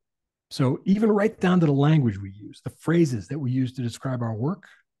 So even right down to the language we use, the phrases that we use to describe our work,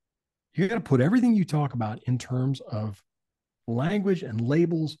 you got to put everything you talk about in terms of language and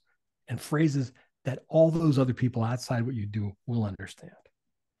labels and phrases that all those other people outside what you do will understand.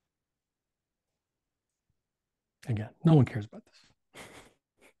 Again, no one cares about this.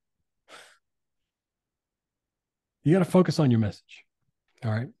 You got to focus on your message.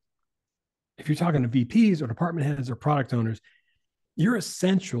 All right. If you're talking to VPs or department heads or product owners, your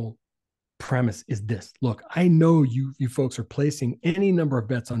essential premise is this. Look, I know you folks are placing any number of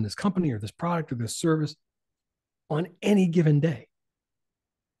bets on this company or this product or this service on any given day.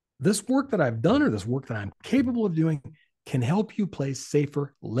 This work that I've done or this work that I'm capable of doing can help you place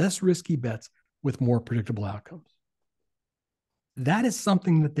safer, less risky bets with more predictable outcomes. That is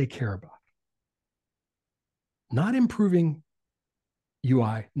something that they care about. Not improving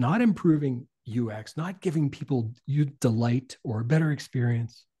UI, not improving UX, not giving people you delight or a better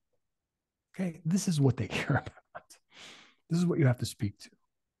experience. Okay, this is what they care about. This is what you have to speak to.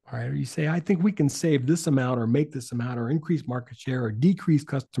 All right, or you say, I think we can save this amount or make this amount or increase market share or decrease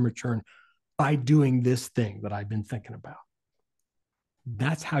customer churn by doing this thing that I've been thinking about.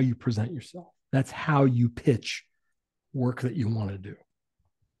 That's how you present yourself. That's how you pitch work that you want to do.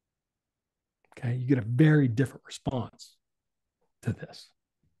 Okay, you get a very different response to this.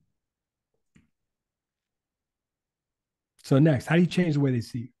 So next, how do you change the way they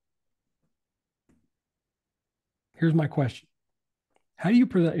see you? Here's my question. How do you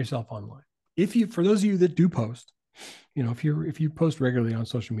present yourself online? For those of you that do post, if you post regularly on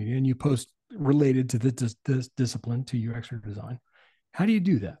social media and you post related to this discipline, to UX or design, how do you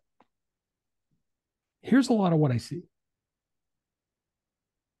do that? Here's a lot of what I see.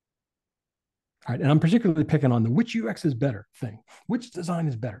 All right, and I'm particularly picking on the which UX is better thing. Which design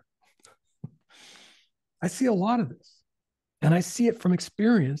is better? I see a lot of this. And I see it from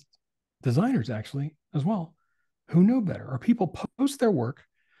experienced designers, actually, as well, who know better. Or people post their work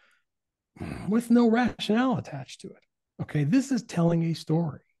with no rationale attached to it. Okay, this is telling a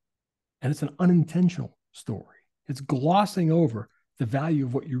story. And it's an unintentional story. It's glossing over the value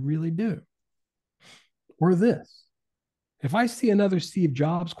of what you really do. Or this. If I see another Steve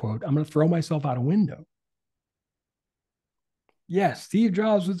Jobs quote, I'm going to throw myself out a window. Yes, Steve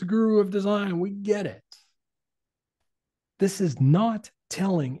Jobs was the guru of design. We get it. This is not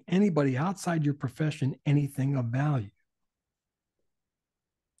telling anybody outside your profession anything of value.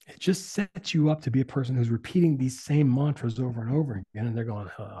 It just sets you up to be a person who's repeating these same mantras over and over again, and they're going,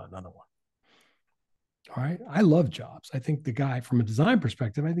 another one. All right. I love Jobs. I think the guy, from a design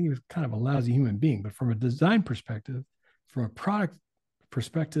perspective, I think he was kind of a lousy human being, but from a design perspective, from a product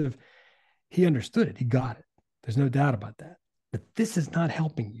perspective, he understood it. He got it. There's no doubt about that. But this is not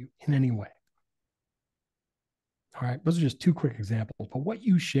helping you in any way. All right. Those are just two quick examples. But what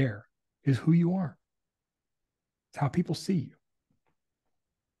you share is who you are. It's how people see you.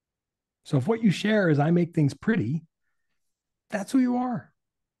 So if what you share is I make things pretty, that's who you are.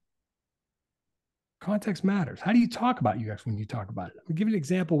 Context matters. How do you talk about UX when you talk about it? I'll give you an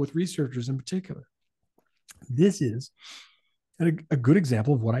example with researchers in particular. This is a good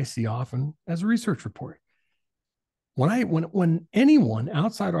example of what I see often as a research report. When anyone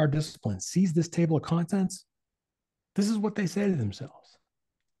outside our discipline sees this table of contents, this is what they say to themselves.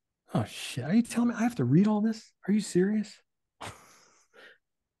 Oh shit. Are you telling me I have to read all this? Are you serious?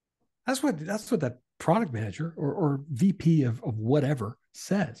 That's what that product manager or VP of whatever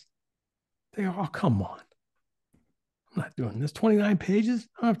says. They go, oh, come on. I'm not doing this. 29 pages?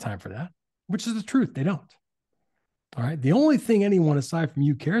 I don't have time for that. Which is the truth. They don't. All right. The only thing anyone aside from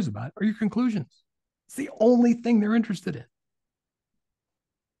you cares about are your conclusions. It's the only thing they're interested in.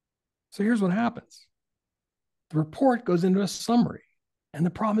 So here's what happens. The report goes into a summary. And the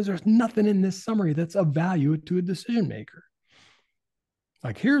problem is there's nothing in this summary that's of value to a decision maker.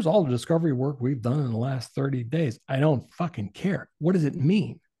 Like, here's all the discovery work we've done in the last 30 days. I don't fucking care. What does it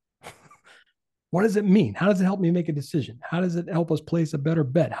mean? What does it mean? How does it help me make a decision? How does it help us place a better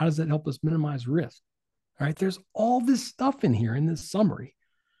bet? How does it help us minimize risk? All right. There's all this stuff in here in this summary.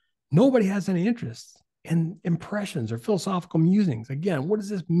 Nobody has any interest in impressions or philosophical musings. Again, what does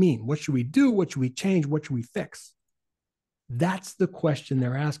this mean? What should we do? What should we change? What should we fix? That's the question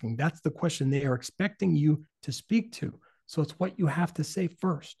they're asking. That's the question they are expecting you to speak to. So it's what you have to say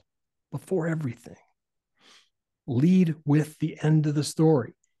first before everything. Lead with the end of the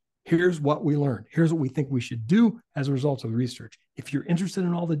story. Here's what we learned. Here's what we think we should do as a result of the research. If you're interested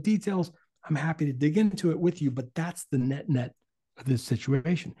in all the details, I'm happy to dig into it with you, but that's the net of this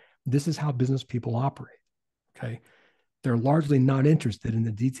situation. This is how business people operate, okay? They're largely not interested in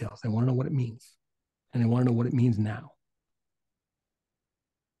the details. They want to know what it means, and they want to know what it means now.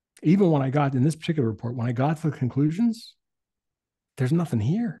 Even when I got in this particular report, when I got to the conclusions, there's nothing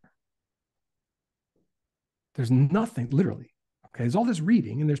here. There's nothing, literally. Okay, there's all this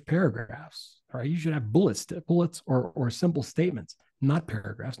reading and there's paragraphs. All right, you should have bullets or simple statements, not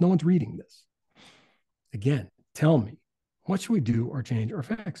paragraphs. No one's reading this. Again, tell me, what should we do or change or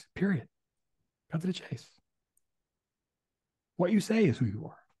fix? Period. Cut to the chase. What you say is who you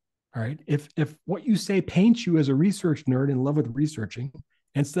are. All right. If what you say paints you as a research nerd in love with researching,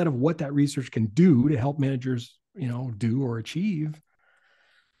 instead of what that research can do to help managers, do or achieve,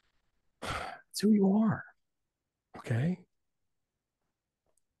 it's who you are. Okay.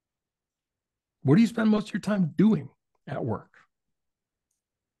 What do you spend most of your time doing at work?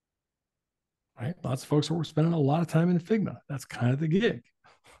 Right? Lots of folks are spending a lot of time in Figma. That's kind of the gig,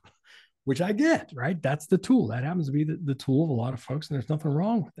 which I get, right? That's the tool. That happens to be the tool of a lot of folks, and there's nothing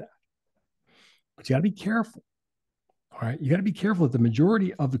wrong with that. But you got to be careful. All right. You got to be careful that the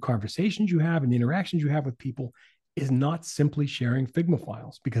majority of the conversations you have and the interactions you have with people is not simply sharing Figma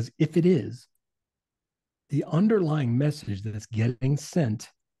files, because if it is, the underlying message that is getting sent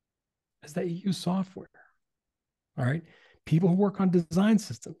is that you use software. All right. People who work on design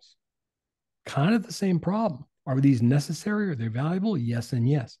systems, kind of the same problem. Are these necessary? Are they valuable? Yes and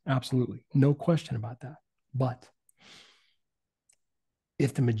yes. Absolutely. No question about that. But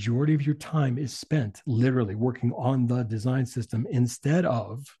if the majority of your time is spent literally working on the design system instead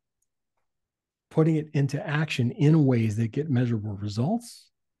of putting it into action in ways that get measurable results,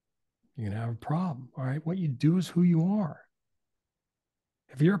 you're going to have a problem. All right. What you do is who you are.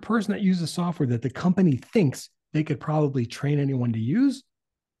 If you're a person that uses software that the company thinks they could probably train anyone to use,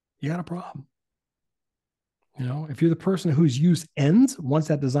 you got a problem. If you're the person whose use ends once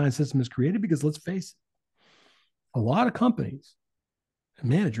that design system is created, because let's face it, a lot of companies and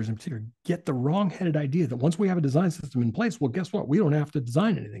managers in particular get the wrong-headed idea that once we have a design system in place, well, guess what? We don't have to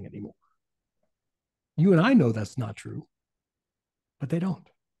design anything anymore. You and I know that's not true, but they don't.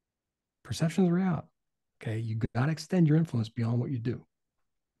 Perception is reality. Okay, you got to extend your influence beyond what you do.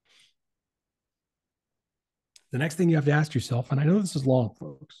 The next thing you have to ask yourself, and I know this is long,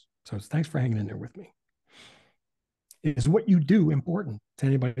 folks, so thanks for hanging in there with me, is what you do important to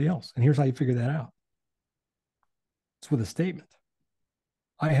anybody else? And here's how you figure that out. It's with a statement.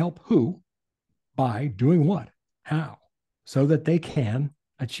 I help who by doing what, how, so that they can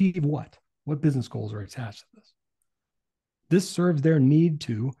achieve what business goals are attached to this. This serves their need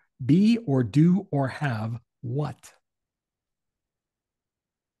to be or do or have what.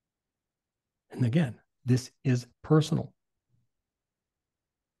 And again, this is personal.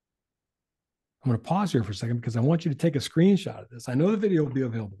 I'm going to pause here for a second because I want you to take a screenshot of this. I know the video will be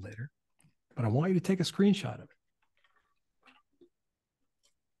available later, but I want you to take a screenshot of it.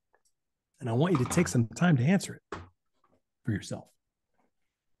 And I want you to take some time to answer it for yourself.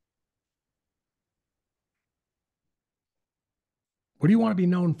 What do you want to be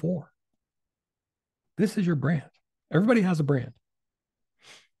known for? This is your brand. Everybody has a brand.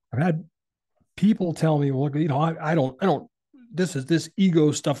 I've had people tell me, well, I don't, this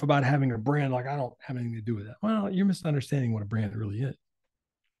ego stuff about having a brand, like I don't have anything to do with that. Well, you're misunderstanding what a brand really is.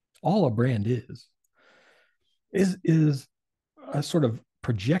 All a brand is a sort of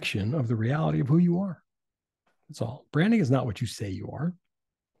projection of the reality of who you are. That's all. Branding is not what you say you are.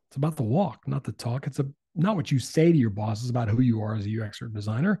 It's about the walk, not the talk. It's not what you say to your bosses about who you are as a UX or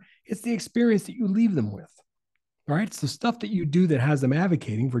designer. It's the experience that you leave them with, right? It's the stuff that you do that has them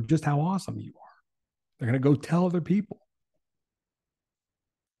advocating for just how awesome you are. They're going to go tell other people.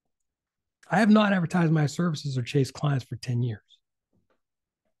 I have not advertised my services or chased clients for 10 years.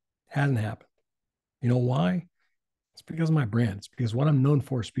 Hasn't happened. You know why? It's because of my brand. It's because what I'm known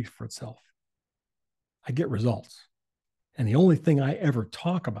for speaks for itself. I get results. And the only thing I ever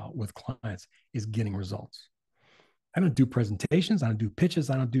talk about with clients is getting results. I don't do presentations. I don't do pitches.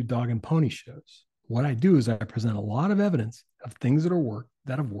 I don't do dog and pony shows. What I do is I present a lot of evidence of things that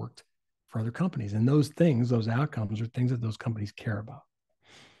have worked for other companies. And those things, those outcomes are things that those companies care about.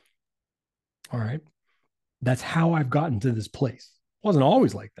 All right. That's how I've gotten to this place. It wasn't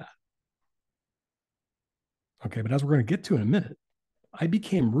always like that. Okay. But as we're going to get to in a minute, I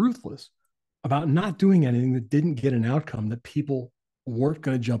became ruthless about not doing anything that didn't get an outcome that people weren't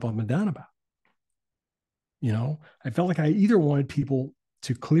going to jump up and down about. You know, I felt like I either wanted people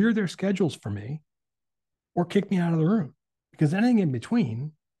to clear their schedules for me or kick me out of the room, because anything in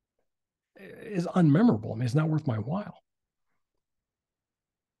between is unmemorable. I mean, it's not worth my while.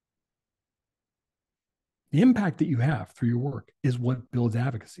 The impact that you have through your work is what builds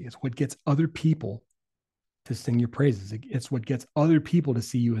advocacy. It's what gets other people to sing your praises. It's what gets other people to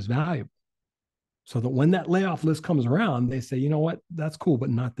see you as valuable. So that when that layoff list comes around, they say, you know what, that's cool, but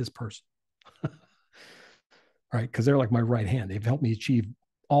not this person. Right? Because they're like my right hand. They've helped me achieve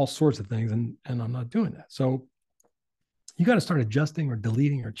all sorts of things, and I'm not doing that. So you got to start adjusting or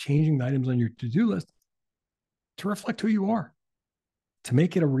deleting or changing the items on your to-do list to reflect who you are, to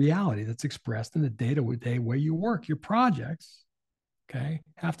make it a reality that's expressed in the day-to-day way you work. Your projects, okay,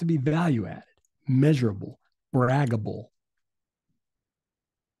 have to be value-added, measurable, braggable.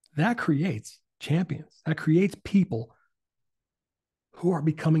 That creates champions. That creates people who are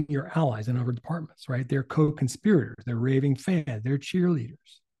becoming your allies in other departments, right? They're co-conspirators, they're raving fans, they're cheerleaders.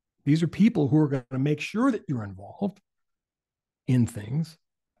 These are people who are going to make sure that you're involved in things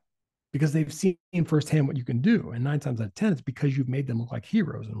because they've seen firsthand what you can do. And 9 times out of 10, it's because you've made them look like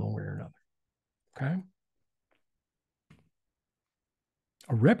heroes in one way or another. Okay.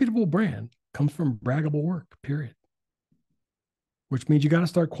 A reputable brand comes from braggable work, period. Which means you got to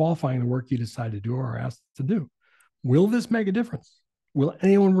start qualifying the work you decide to do or are asked to do. Will this make a difference? Will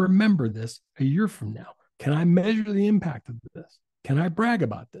anyone remember this a year from now? Can I measure the impact of this? Can I brag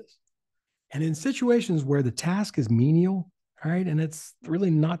about this? And in situations where the task is menial, all right, and it's really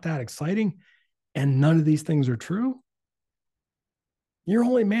not that exciting, and none of these things are true, your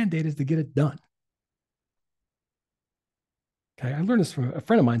only mandate is to get it done. Okay, I learned this from a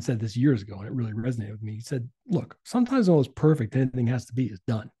friend of mine said this years ago, and it really resonated with me. He said, look, sometimes the most perfect anything has to be is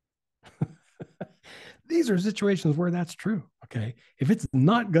done. These are situations where that's true. Okay. If it's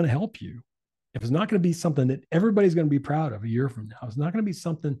not going to help you, if it's not going to be something that everybody's going to be proud of a year from now, it's not going to be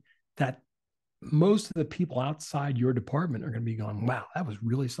something that most of the people outside your department are going to be going, wow, that was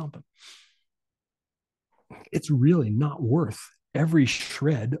really something. It's really not worth every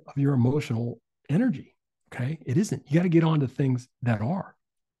shred of your emotional energy. Okay. It isn't. You got to get on to things that are.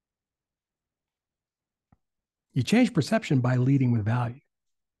 You change perception by leading with value.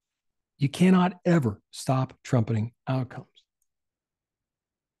 You cannot ever stop trumpeting outcomes.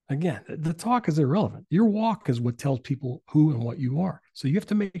 Again, the talk is irrelevant. Your walk is what tells people who and what you are. So you have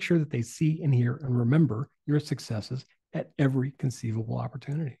to make sure that they see and hear and remember your successes at every conceivable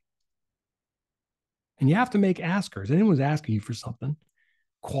opportunity. And you have to make askers. Anyone's asking you for something,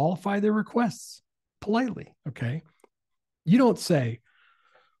 qualify their requests politely, okay? You don't say,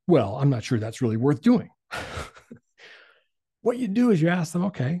 well, I'm not sure that's really worth doing. What you do is you ask them,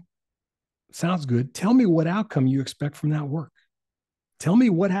 okay, sounds good. Tell me what outcome you expect from that work. Tell me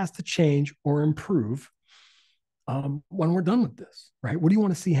what has to change or improve when we're done with this, right? What do you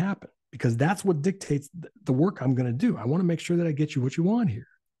want to see happen? Because that's what dictates the work I'm going to do. I want to make sure that I get you what you want here.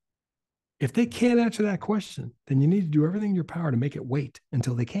 If they can't answer that question, then you need to do everything in your power to make it wait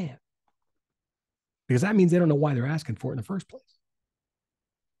until they can. Because that means they don't know why they're asking for it in the first place.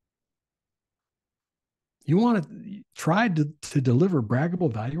 You want to try to deliver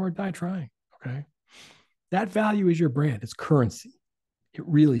braggable value or die trying, okay? That value is your brand. It's currency. It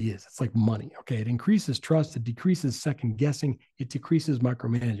really is. It's like money, okay? It increases trust. It decreases second guessing. It decreases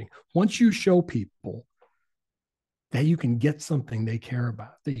micromanaging. Once you show people that you can get something they care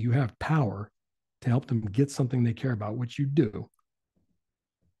about, that you have power to help them get something they care about, which you do,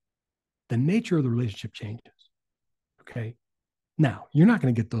 the nature of the relationship changes, okay? Now, you're not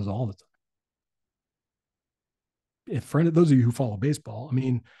going to get those all the time. If for those of you who follow baseball, I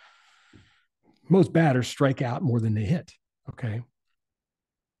mean, most batters strike out more than they hit, okay?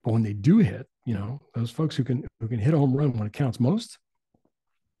 But when they do hit, those folks who can hit a home run when it counts most,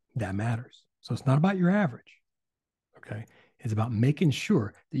 that matters. So it's not about your average. Okay. It's about making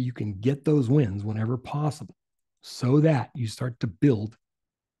sure that you can get those wins whenever possible so that you start to build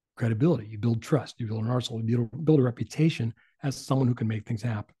credibility, you build trust, you build an arsenal, you build a reputation as someone who can make things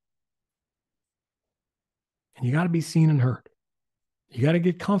happen. And you got to be seen and heard. You got to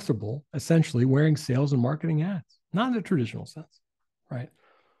get comfortable essentially wearing sales and marketing hats, not in the traditional sense, right?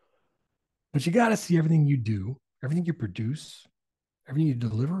 But you got to see everything you do, everything you produce, everything you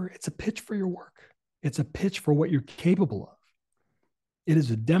deliver. It's a pitch for your work. It's a pitch for what you're capable of. It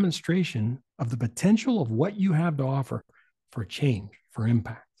is a demonstration of the potential of what you have to offer for change, for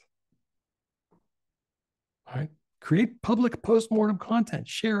impact. All right? Create public postmortem content,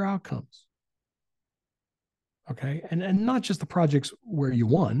 share outcomes. Okay. And not just the projects where you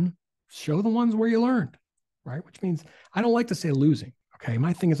won, show the ones where you learned, right? Which means I don't like to say losing. Okay.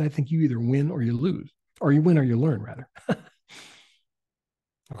 My thing is, I think you either win or you lose, or you win or you learn, rather.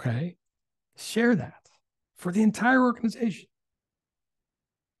 Okay. Share that for the entire organization.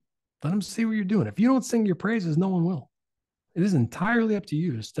 Let them see what you're doing. If you don't sing your praises, no one will. It is entirely up to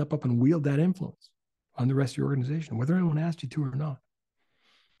you to step up and wield that influence on the rest of your organization, whether anyone asked you to or not.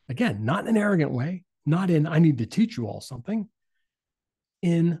 Again, not in an arrogant way, not in, I need to teach you all something.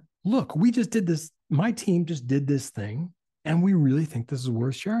 In, look, we just did this. My team just did this thing, and we really think this is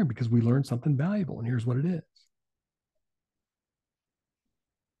worth sharing because we learned something valuable, and here's what it is.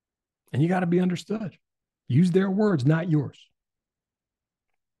 And you got to be understood. Use their words, not yours.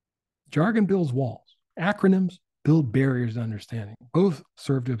 Jargon builds walls. Acronyms build barriers to understanding. Both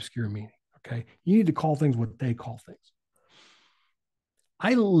serve to obscure meaning, okay? You need to call things what they call things.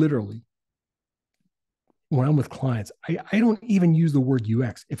 I literally, when I'm with clients, I don't even use the word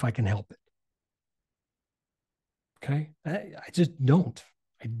UX if I can help it. Okay? I just don't.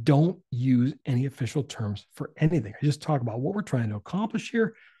 I don't use any official terms for anything. I just talk about what we're trying to accomplish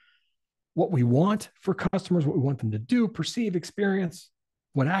here, what we want for customers, what we want them to do, perceive, experience,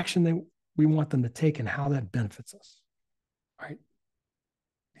 what action we want them to take, and how that benefits us. Right?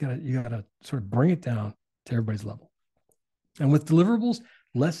 You gotta sort of bring it down to everybody's level. And with deliverables,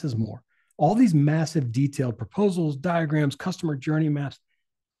 less is more. All these massive detailed proposals, diagrams, customer journey maps,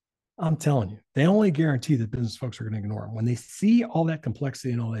 I'm telling you, they only guarantee that business folks are going to ignore them. When they see all that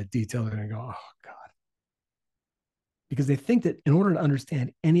complexity and all that detail, they're going to go, oh, God. Because they think that in order to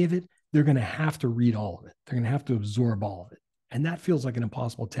understand any of it, they're going to have to read all of it. They're going to have to absorb all of it. And that feels like an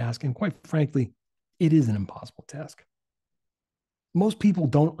impossible task. And quite frankly, it is an impossible task. Most people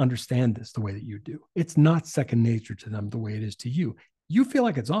don't understand this the way that you do. It's not second nature to them the way it is to you. You feel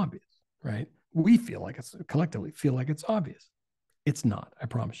like it's obvious, right? We feel like it's collectively feel like it's obvious. It's not, I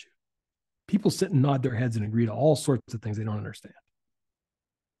promise you. People sit and nod their heads and agree to all sorts of things they don't understand.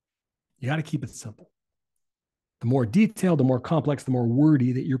 You got to keep it simple. The more detailed, the more complex, the more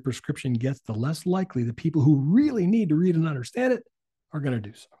wordy that your prescription gets, the less likely the people who really need to read and understand it are going to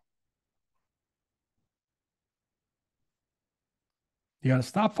do so. You got to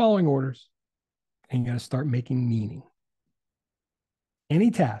stop following orders and you got to start making meaning.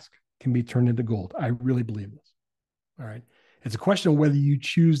 Any task can be turned into gold. I really believe this. All right. It's a question of whether you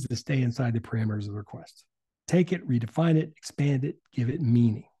choose to stay inside the parameters of the request. Take it, redefine it, expand it, give it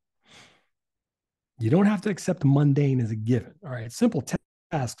meaning. You don't have to accept mundane as a given. All right. Simple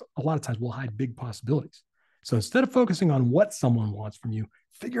tasks a lot of times will hide big possibilities. So instead of focusing on what someone wants from you,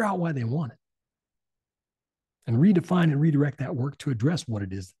 figure out why they want it. And redefine and redirect that work to address what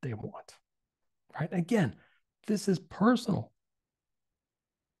it is that they want. Right? Again, this is personal.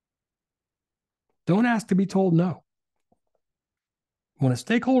 Don't ask to be told no. When a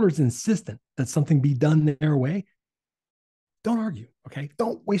stakeholder is insistent that something be done their way, don't argue, okay?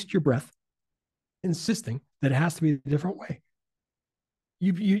 Don't waste your breath insisting that it has to be a different way.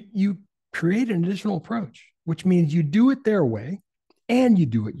 You create an additional approach, which means you do it their way and you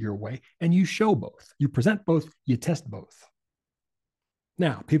do it your way, and you show both. You present both, you test both.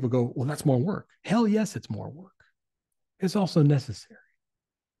 Now, people go, well, that's more work. Hell yes, it's more work. It's also necessary.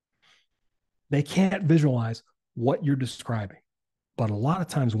 They can't visualize what you're describing. But a lot of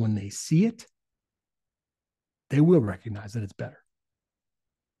times when they see it, they will recognize that it's better.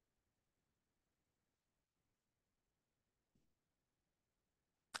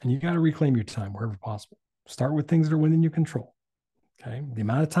 And you got to reclaim your time wherever possible. Start with things that are within your control. Okay. The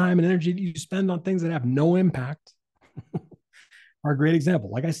amount of time and energy that you spend on things that have no impact are a great example.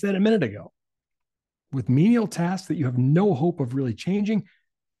 Like I said a minute ago, with menial tasks that you have no hope of really changing,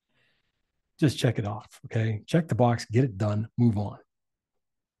 just check it off. Okay. Check the box, get it done, move on.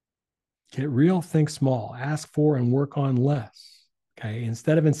 Get real, think small, ask for and work on less. Okay.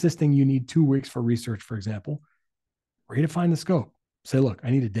 Instead of insisting you need 2 weeks for research, for example, redefine the scope. Say, look, I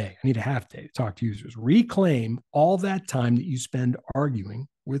need a day. I need a half day to talk to users. Reclaim all that time that you spend arguing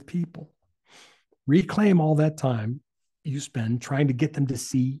with people. Reclaim all that time you spend trying to get them to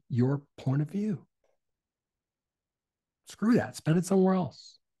see your point of view. Screw that. Spend it somewhere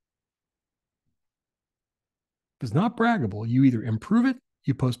else. If it's not braggable, you either improve it,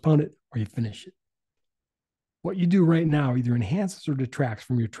 you postpone it, or you finish it. What you do right now either enhances or detracts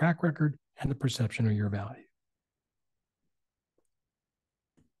from your track record and the perception of your value.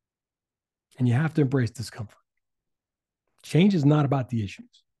 And you have to embrace discomfort. Change is not about the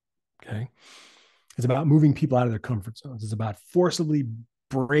issues, okay? It's about moving people out of their comfort zones. It's about forcibly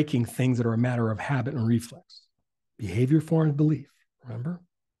breaking things that are a matter of habit and reflex. Behavior forms belief, remember?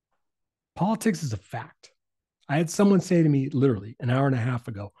 Politics is a fact. I had someone say to me literally an hour and a half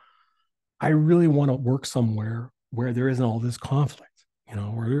ago, I really want to work somewhere where there isn't all this conflict,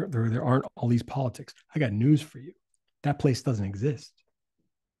 where there aren't all these politics. I got news for you. That place doesn't exist.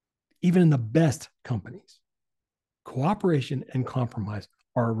 Even in the best companies, cooperation and compromise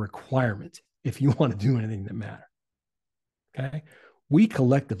are a requirement if you want to do anything that matters. Okay? We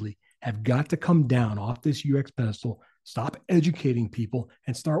collectively have got to come down off this UX pedestal, stop educating people,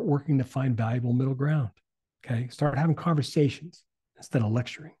 and start working to find valuable middle ground. Okay? Start having conversations instead of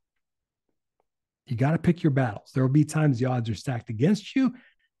lecturing. You got to pick your battles. There will be times the odds are stacked against you.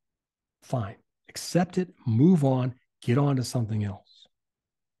 Fine. Accept it, move on, get on to something else.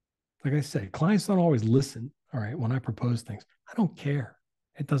 Like I said, clients don't always listen, all right, when I propose things. I don't care.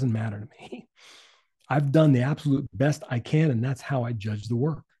 It doesn't matter to me. I've done the absolute best I can, and that's how I judge the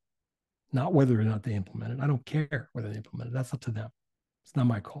work, not whether or not they implement it. I don't care whether they implement it. That's up to them. It's not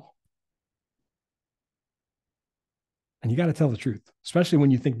my call. And you got to tell the truth, especially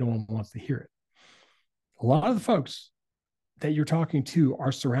when you think no one wants to hear it. A lot of the folks that you're talking to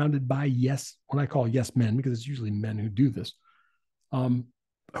are surrounded by what I call yes men, because it's usually men who do this, who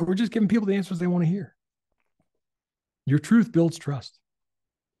are just giving people the answers they want to hear. Your truth builds trust.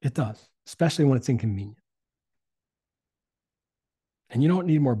 It does, especially when it's inconvenient. And you don't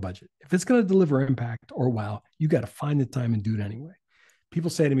need more budget. If it's going to deliver impact or wow, you got to find the time and do it anyway.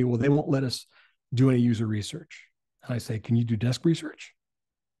 People say to me, well, they won't let us do any user research. And I say, can you do desk research?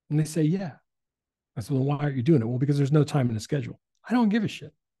 And they say, yeah. I said, well, why aren't you doing it? Well, because there's no time in the schedule. I don't give a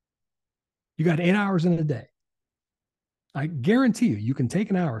shit. You got 8 hours in a day. I guarantee you can take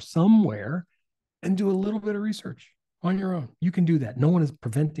an hour somewhere and do a little bit of research on your own. You can do that. No one is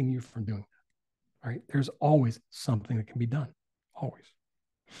preventing you from doing that. All right. There's always something that can be done. Always.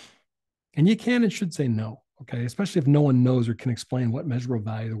 And you can and should say no. Okay. Especially if no one knows or can explain what measurable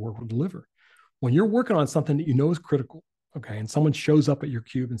value the work will deliver. When you're working on something that you know is critical, okay, and someone shows up at your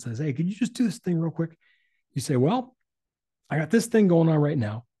cube and says, hey, could you just do this thing real quick? You say, well, I got this thing going on right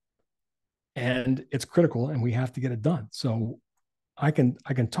now and it's critical and we have to get it done. So I can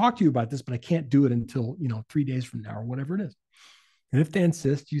talk to you about this, but I can't do it until, 3 days from now or whatever it is. And if they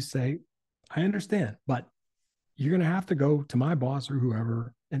insist, you say, I understand, but you're going to have to go to my boss or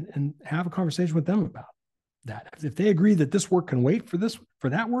whoever and have a conversation with them about that. If they agree that this work can wait for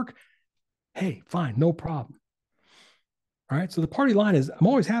that work, hey, fine, no problem. All right. So the party line is, I'm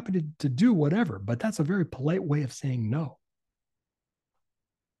always happy to do whatever, but that's a very polite way of saying no.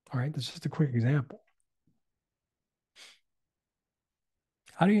 All right. That's just a quick example.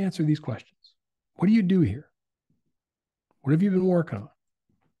 How do you answer these questions? What do you do here? What have you been working on?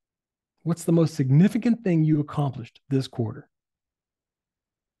 What's the most significant thing you accomplished this quarter?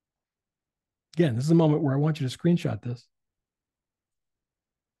 Again, this is a moment where I want you to screenshot this.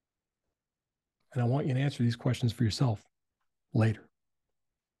 And I want you to answer these questions for yourself later.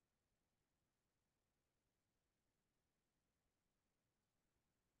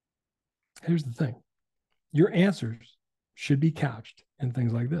 Here's the thing. Your answers should be couched in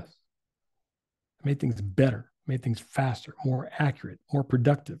things like this. I made things better, made things faster, more accurate, more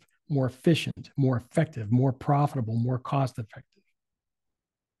productive, more efficient, more effective, more profitable, more cost effective.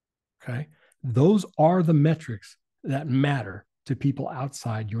 Okay? Those are the metrics that matter to people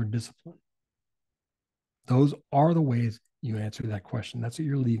outside your discipline. Those are the ways you answer that question. That's what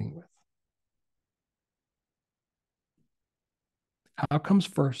you're leading with. Outcomes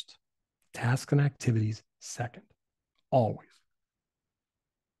first, tasks and activities second, always.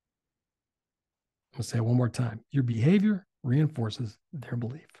 I'm going to say it one more time. Your behavior reinforces their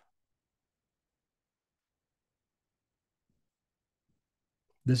belief.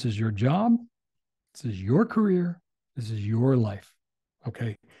 This is your job. This is your career. This is your life.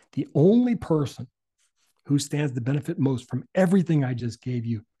 Okay. The only person who stands to benefit most from everything I just gave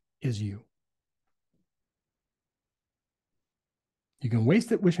you is you. You can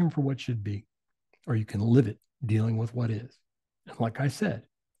waste it wishing for what should be, or you can live it dealing with what is. And like I said,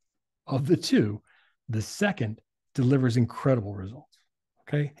 of the two, the second delivers incredible results.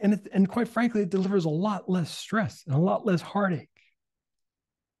 Okay. And quite frankly, it delivers a lot less stress and a lot less heartache.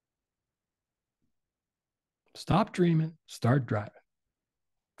 Stop dreaming, start driving.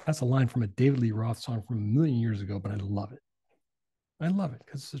 That's a line from a David Lee Roth song from a million years ago, but I love it. I love it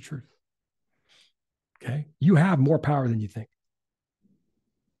because it's the truth. Okay. You have more power than you think.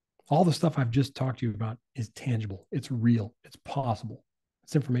 All the stuff I've just talked to you about is tangible. It's real. It's possible.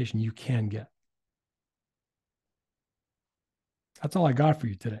 It's information you can get. That's all I got for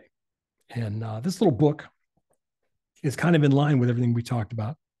you today. And this little book is kind of in line with everything we talked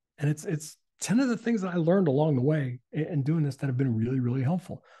about. And it's 10 of the things that I learned along the way in doing this that have been really, really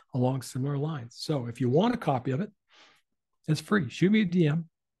helpful along similar lines. So if you want a copy of it, it's free. Shoot me a DM.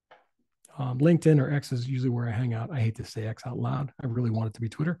 LinkedIn or X is usually where I hang out. I hate to say X out loud. I really want it to be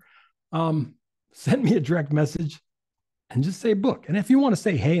Twitter. Send me a direct message and just say book. And if you want to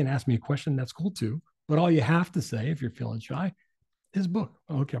say hey and ask me a question, that's cool too. But all you have to say if you're feeling shy is book.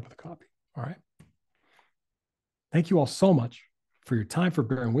 I'll hook you up with a copy. All right. Thank you all so much for your time, for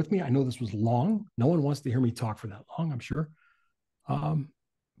bearing with me. I know this was long. No one wants to hear me talk for that long, I'm sure.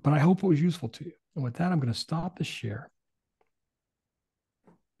 But I hope it was useful to you. And with that, I'm going to stop the share.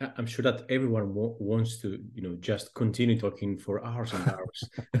 I'm sure that everyone wants to, just continue talking for hours and hours,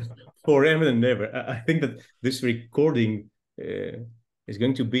 forever and ever. I think that this recording is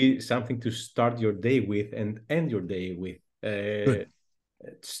going to be something to start your day with and end your day with.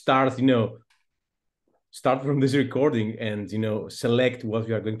 Start from this recording and, select what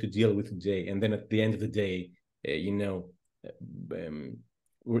we are going to deal with today. And then at the end of the day,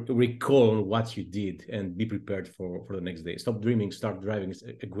 recall on what you did and be prepared for the next day. Stop dreaming, start driving is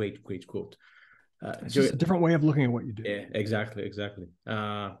a great quote. It's just a different way of looking at what you do. Yeah, exactly.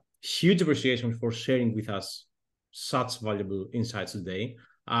 Huge appreciation for sharing with us such valuable insights today.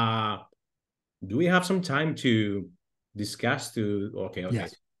 Do we have some time to discuss Okay,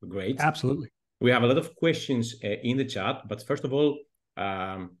 yes. Great. Absolutely. We have a lot of questions in the chat, but first of all,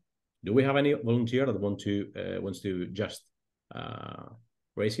 do we have any volunteer that wants to just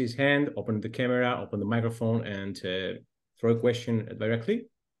raise his hand, open the camera, open the microphone, and throw a question directly?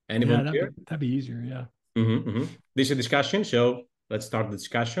 Any volunteer? That'd be easier, yeah. This is a discussion, so let's start the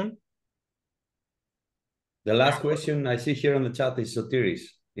discussion. The last question I see here on the chat is Sotiris,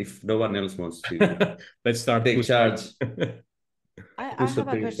 if no one else wants to let's start. Take charge. I have a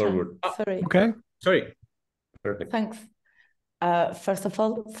question. Forward. Sorry. Okay. Sorry. Perfect. Thanks. First of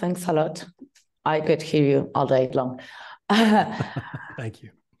all, thanks a lot. I could hear you all day long. Thank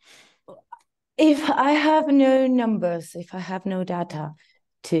you. If I have no numbers, if I have no data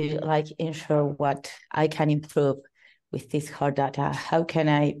to ensure what I can improve with this hard data, how can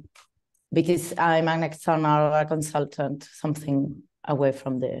I, because I'm an external or a consultant, something away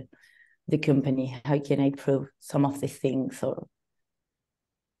from the company, how can I prove some of these things? Or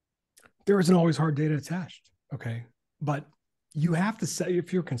there isn't always hard data attached, okay? But you have to set,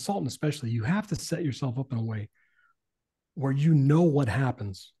 if you're a consultant especially, you have to set yourself up in a way where you know what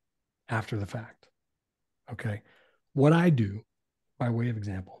happens after the fact, okay? What I do, by way of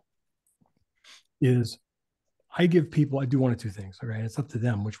example, is I give people, I do one of two things, okay? And it's up to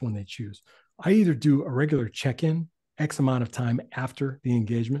them which one they choose. I either do a regular check-in, X amount of time after the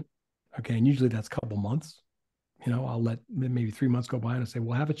engagement, okay? And usually that's a couple months. I'll let maybe 3 months go by and I say,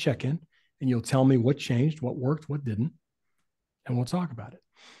 we'll have a check-in and you'll tell me what changed, what worked, what didn't, and we'll talk about it.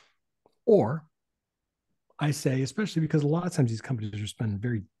 Or I say, especially because a lot of times these companies are spending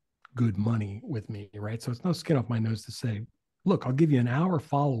very good money with me, right? So it's no skin off my nose to say, look, I'll give you an hour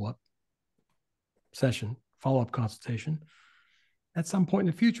follow-up session, follow-up consultation at some point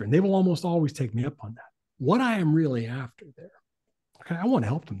in the future. And they will almost always take me up on that. What I am really after there, okay, I want to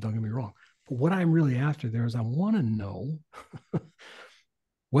help them, don't get me wrong. But what I'm really after there is I want to know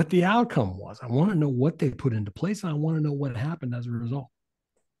what the outcome was. I want to know what they put into place, and I want to know what happened as a result.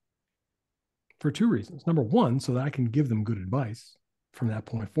 For two reasons. Number one, so that I can give them good advice from that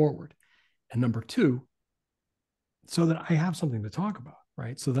point forward. And number two, so that I have something to talk about,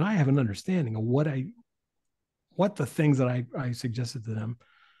 right? So that I have an understanding of what the things that I suggested to them,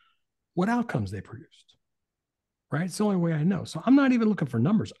 what outcomes they produced, right? It's the only way I know. So I'm not even looking for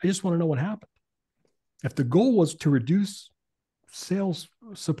numbers. I just want to know what happened. If the goal was to reduce sales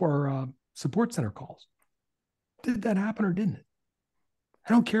support center calls, did that happen or didn't it?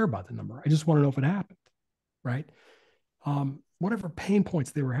 I don't care about the number. I just want to know if it happened, right? Whatever pain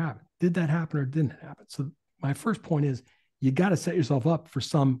points they were having, did that happen or didn't it happen? So my first point is you got to set yourself up for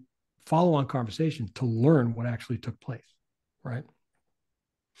some follow-on conversation to learn what actually took place, right?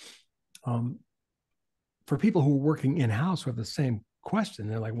 For people who are working in-house who have the same question,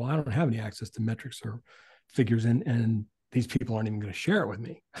 they're like, well, I don't have any access to metrics or figures, and these people aren't even going to share it with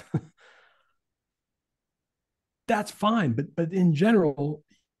me. That's fine. But in general,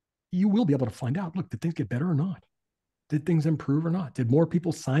 you will be able to find out, look, did things get better or not? Did things improve or not? Did more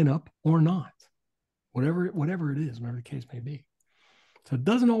people sign up or not? Whatever it is, whatever the case may be. So it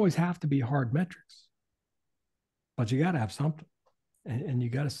doesn't always have to be hard metrics, but you got to have something, and you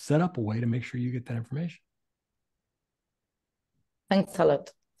got to set up a way to make sure you get that information. Thanks a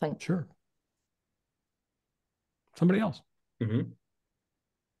lot. Thanks. Sure. Somebody else. Mm-hmm.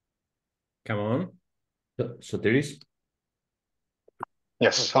 Come on. Sotiris?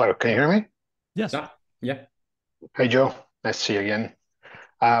 Yes. Hello. Can you hear me? Yes. Yeah. Hey, Joe. Nice to see you again.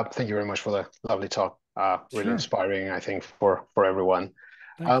 Thank you very much for the lovely talk. Really Sure. inspiring, I think, for everyone.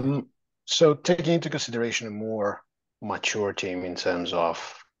 Thank you. So taking into consideration a more mature team in terms of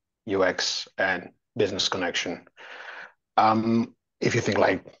UX and business connection, if you think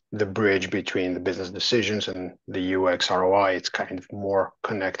like the bridge between the business decisions and the UX ROI, it's kind of more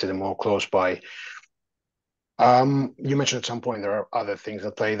connected and more close by. You mentioned at some point there are other things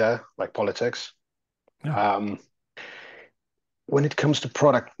at play there, like politics. Yeah. When it comes to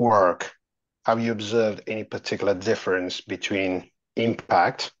product work, have you observed any particular difference between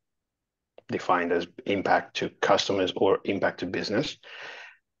impact, defined as impact to customers or impact to business,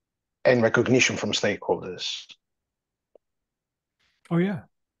 and recognition from stakeholders? Oh, yeah.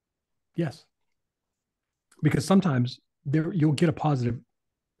 Yes. Because sometimes you'll get a positive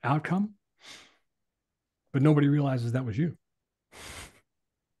outcome, but nobody realizes that was you.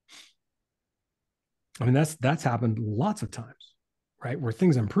 I mean, that's happened lots of times, right? Where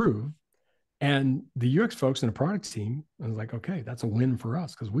things improve, and the UX folks in the product team was like, okay, that's a win for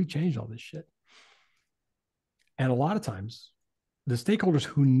us because we changed all this shit. And a lot of times, the stakeholders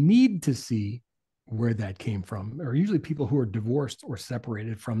who need to see where that came from are usually people who are divorced or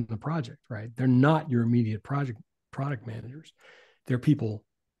separated from the project, right? They're not your immediate product managers. They're people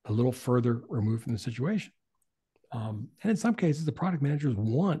a little further removed from the situation. And in some cases, the product managers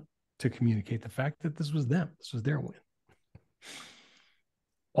want to communicate the fact that this was them, this was their win.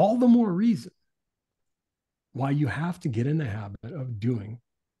 All the more reason why you have to get in the habit of doing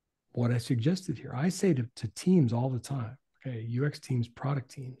what I suggested here. I say to teams all the time, okay, UX teams, product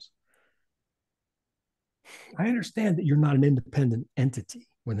teams, I understand that you're not an independent entity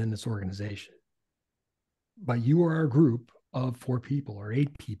within this organization, but you are a group of 4 people or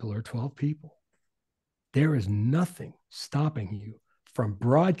 8 people or 12 people. There is nothing stopping you from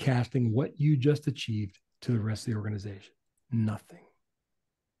broadcasting what you just achieved to the rest of the organization. Nothing.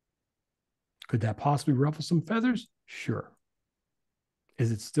 Could that possibly ruffle some feathers? Sure.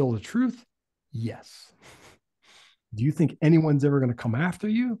 Is it still the truth? Yes. Do you think anyone's ever going to come after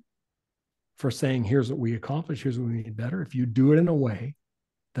you for saying, here's what we accomplished, here's what we need better? If you do it in a way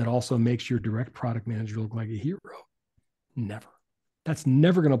that also makes your direct product manager look like a hero, never. That's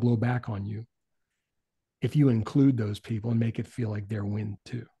never going to blow back on you if you include those people and make it feel like their win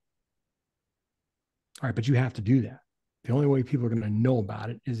too. All right, but you have to do that. The only way people are going to know about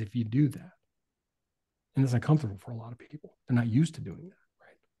it is if you do that. And it's uncomfortable for a lot of people. They're not used to doing that,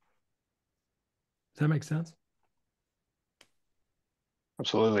 right? Does that make sense?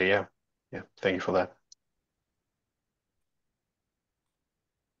 Absolutely, yeah. Yeah, thank you for that.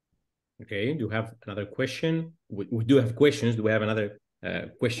 Okay, do you have another question? We do have questions. Do we have another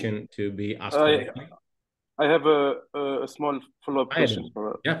question to be asked? I have a small follow-up question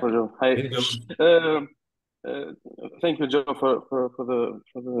for Joe. Hi. Thank you, Joe, for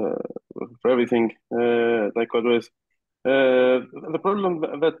everything. Like always, the problem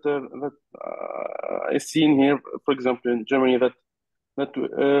that I see in here, for example, in Germany, that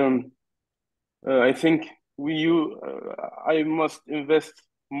I think I must invest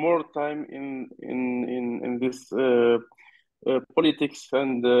more time in this politics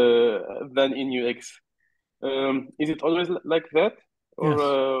and than in UX. Is it always like that?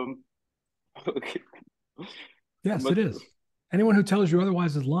 Or yes. Okay. Yes, it is. Anyone who tells you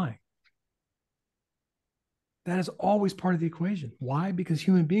otherwise is lying. That is always part of the equation. Why? Because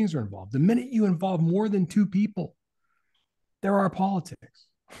human beings are involved. The minute you involve more than 2 people, there are politics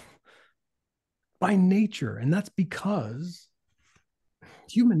by nature. And that's because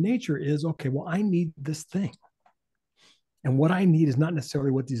human nature is, okay, well, I need this thing. And what I need is not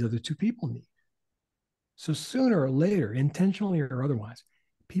necessarily what these other 2 people need. So sooner or later, intentionally or otherwise,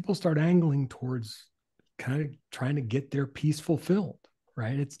 people start angling towards kind of trying to get their piece fulfilled,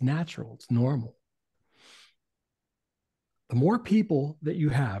 right? It's natural, it's normal. The more people that you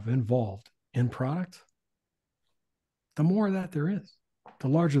have involved in product, the more of that there is. the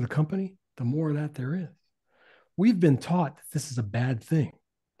larger the company, the more of that there is. We've been taught that this is a bad thing,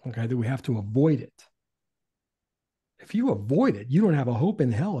 okay, that we have to avoid it. If you avoid it, you don't have a hope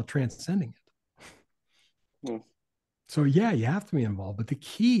in hell of transcending it. So yeah, you have to be involved, but the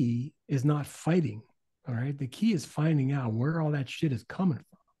key is not fighting, all right? The key is finding out where all that shit is coming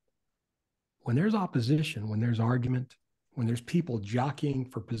from. When there's opposition, when there's argument, when there's people jockeying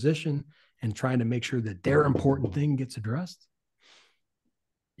for position and trying to make sure that their important thing gets addressed,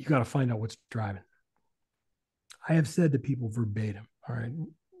 you got to find out what's driving. I have said to people verbatim, all right,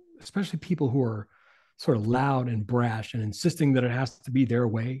 especially people who are sort of loud and brash and insisting that it has to be their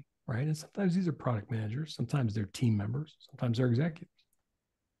way, right? And sometimes these are product managers, sometimes they're team members, sometimes they're executives.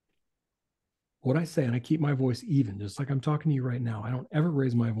 What I say, and I keep my voice even, just like I'm talking to you right now. I don't ever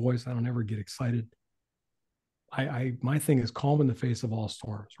raise my voice. I don't ever get excited. My thing is calm in the face of all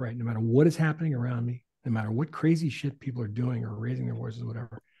storms, right? No matter what is happening around me, no matter what crazy shit people are doing or raising their voices,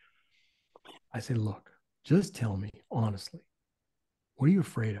 whatever. I say, look, just tell me honestly, what are you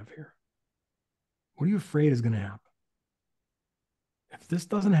afraid of here? What are you afraid is going to happen? If this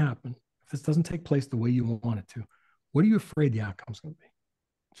doesn't happen, if this doesn't take place the way you want it to, what are you afraid the outcome's going to be?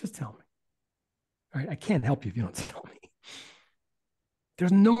 Just tell me. All right, I can't help you if you don't tell me.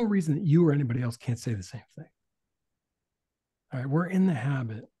 There's no reason that you or anybody else can't say the same thing. All right, we're in the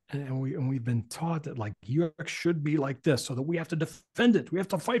habit, and we've been taught that like UX should be like this, so that we have to defend it, we have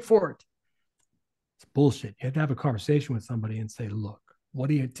to fight for it. It's bullshit. You have to have a conversation with somebody and say, look, what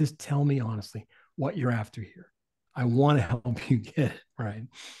do you, just tell me honestly what you're after here. I want to help you get it, right?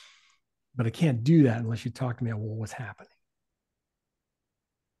 But I can't do that unless you talk to me about, well, what's happening.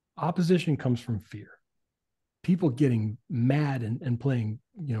 Opposition comes from fear. People getting mad and playing,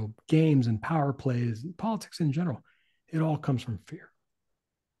 games and power plays, and politics in general, it all comes from fear.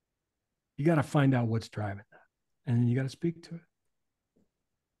 You got to find out what's driving that, and then you got to speak to it.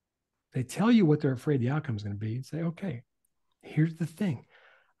 They tell you what they're afraid the outcome is going to be, and say, okay, here's the thing.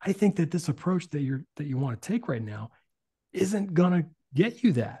 I think that this approach that you want to take right now isn't going to get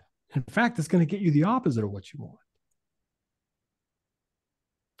you that. In fact, it's going to get you the opposite of what you want.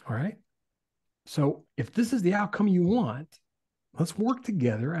 All right. So if this is the outcome you want, let's work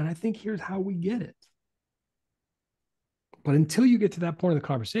together. And I think here's how we get it. But until you get to that point of the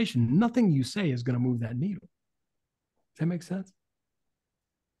conversation, nothing you say is going to move that needle. Does that make sense?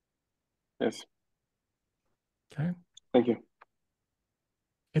 Yes. Okay. Thank you.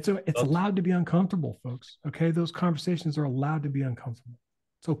 It's allowed to be uncomfortable, folks. Okay. Those conversations are allowed to be uncomfortable.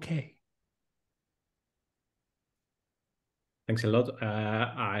 It's okay. Thanks a lot.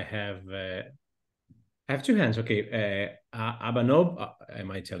 I have two hands. Okay. Abhinav,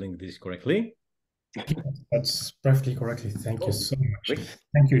 am I telling this correctly? That's perfectly correctly. Thank you so much. Great.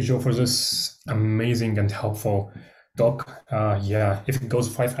 Thank you, Joe, for this amazing and helpful talk. Yeah, if it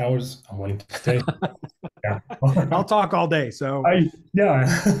goes 5 hours, I'm willing to stay. Yeah. I'll talk all day. So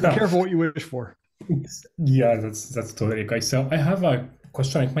yeah, be careful what you wish for. Yeah, that's totally okay. So I have a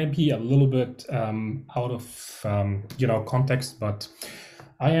question. It might be a little bit out of context, but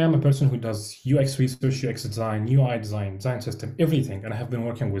I am a person who does UX research, UX design, UI design, design system, everything, and I have been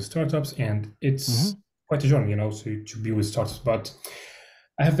working with startups, and it's quite a journey, to be with startups. But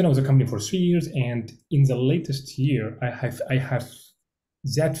I have been with a company for 3 years, and in the latest year, I have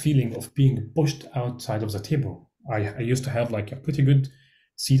that feeling of being pushed outside of the table. I used to have like a pretty good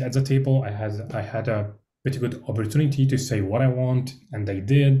seat at the table. I had a pretty good opportunity to say what I want, and I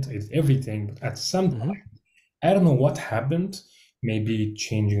did everything. But at some point, I don't know what happened. Maybe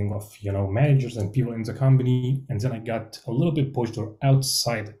changing of managers and people in the company, and then I got a little bit pushed or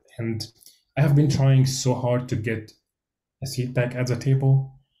outside. And I have been trying so hard to get a seat back at the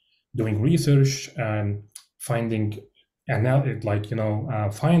table, doing research, finding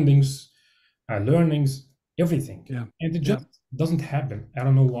findings, learnings, everything. Yeah. And it just doesn't happen. I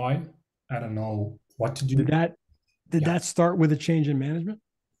don't know why. I don't know what to do. Did that start with a change in management?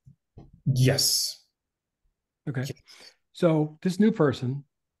 Yes. Okay. So this new person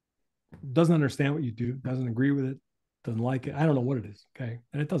doesn't understand what you do, doesn't agree with it, doesn't like it. I don't know what it is. Okay.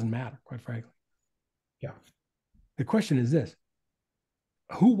 And it doesn't matter, quite frankly. Yeah. The question is this: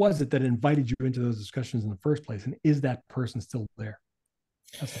 who was it that invited you into those discussions in the first place? And is that person still there?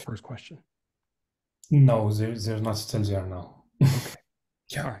 That's the first question. No, they're not still there now. Okay.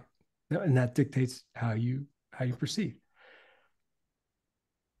 Yeah. All right. And that dictates how you proceed.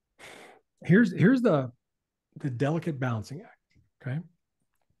 Here's the delicate balancing act. Okay.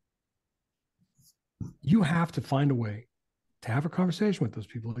 You have to find a way to have a conversation with those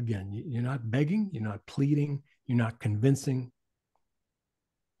people. Again, you're not begging, you're not pleading, you're not convincing.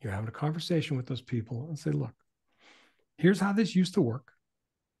 You're having a conversation with those people and say, look, here's how this used to work.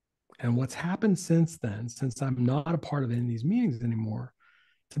 And what's happened since then, since I'm not a part of any of these meetings anymore,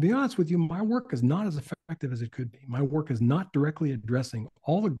 to be honest with you, my work is not as effective as it could be. My work is not directly addressing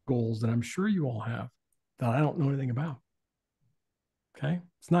all the goals that I'm sure you all have that I don't know anything about. Okay.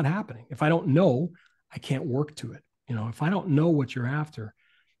 It's not happening. If I don't know, I can't work to it. If I don't know what you're after,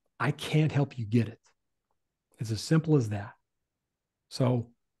 I can't help you get it. It's as simple as that. So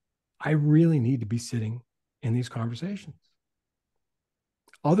I really need to be sitting in these conversations.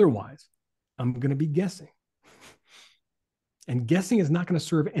 Otherwise, I'm going to be guessing. And guessing is not going to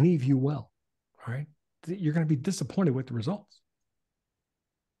serve any of you well. All right. You're going to be disappointed with the results.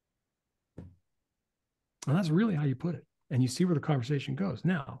 And that's really how you put it. And you see where the conversation goes.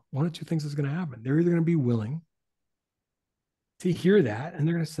 Now, one of two things is going to happen. They're either going to be willing to hear that, and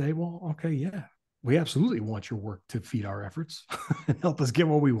they're going to say, well, okay, yeah, we absolutely want your work to feed our efforts and help us get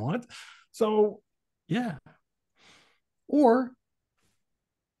what we want. So, yeah. Or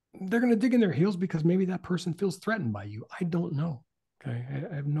they're going to dig in their heels because maybe that person feels threatened by you. I don't know. Okay.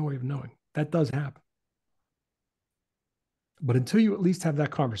 I have no way of knowing. That does happen. But until you at least have that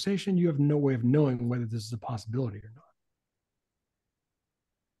conversation, you have no way of knowing whether this is a possibility or not.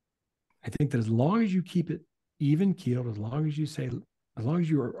 I think that as long as you keep it even keeled, as long as you say, as long as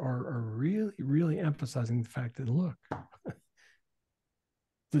you are really, really emphasizing the fact that, look,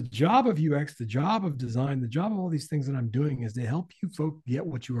 the job of UX, the job of design, the job of all these things that I'm doing is to help you folk get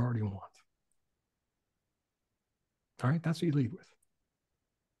what you already want. All right, that's what you lead with.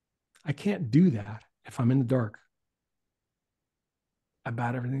 I can't do that if I'm in the dark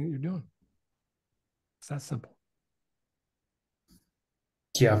about everything that you're doing. It's that simple.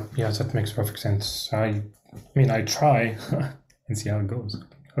 Yeah, that makes perfect sense. I mean, I try and see how it goes.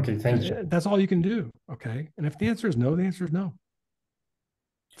 Okay, thank you. That's all you can do, okay? And if the answer is no, the answer is no.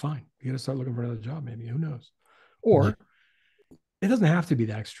 Fine. You got to start looking for another job, maybe. Who knows? Or it doesn't have to be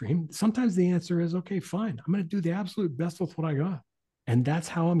that extreme. Sometimes the answer is, okay, fine. I'm going to do the absolute best with what I got. And that's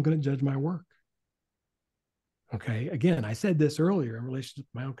how I'm going to judge my work. Okay. Again, I said this earlier in relation to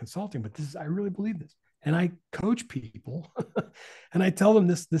my own consulting, but I really believe this. And I coach people and I tell them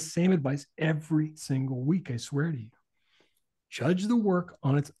this same advice every single week. I swear to you. Judge the work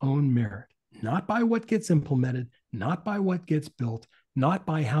on its own merit, not by what gets implemented, not by what gets built, not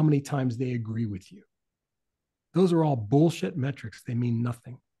by how many times they agree with you. Those are all bullshit metrics. They mean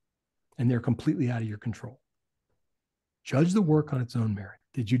nothing. And they're completely out of your control. Judge the work on its own merit.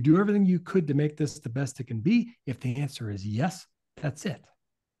 Did you do everything you could to make this the best it can be? If the answer is yes, that's it.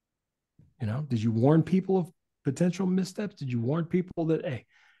 Did you warn people of potential missteps? Did you warn people that, hey,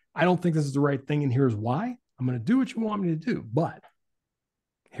 I don't think this is the right thing, and here's why? I'm going to do what you want me to do, but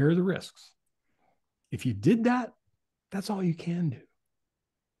here are the risks. If you did that, that's all you can do.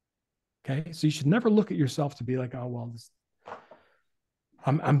 Okay, so you should never look at yourself to be like, oh well,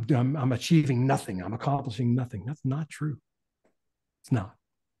 I'm achieving nothing. I'm accomplishing nothing. That's not true. It's not.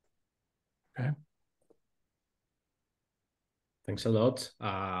 Okay. Thanks a lot.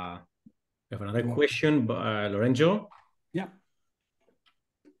 We have another question by Lorenzo. Yeah.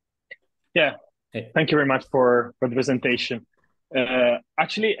 Yeah. Hey. Thank you very much for the presentation.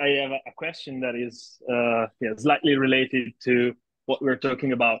 Actually, I have a question that is slightly related to what we're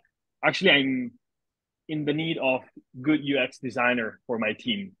talking about. Actually, I'm in the need of good UX designer for my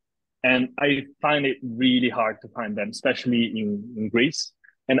team. And I find it really hard to find them, especially in Greece.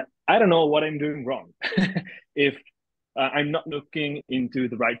 And I don't know what I'm doing wrong. If I'm not looking into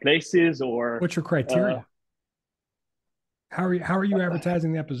the right places, or what's your criteria? How are you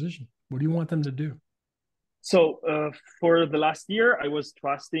advertising that position? What do you want them to do? So for the last year, I was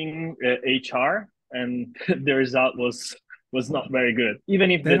trusting HR, and the result was not very good.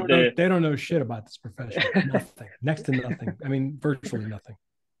 Even if they don't know shit about this profession. Nothing, next to nothing. I mean, virtually nothing.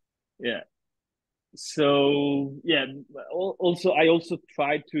 Yeah. So yeah. Also, I also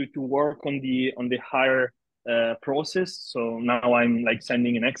tried to work on the hire process. So now I'm like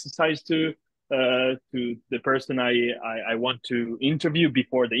sending an exercise to the person I want to interview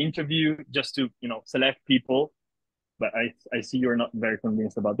before the interview, just to select people. But I see you're not very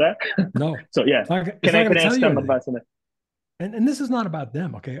convinced about that. No. So yeah, can I ask some advice on that? And this is not about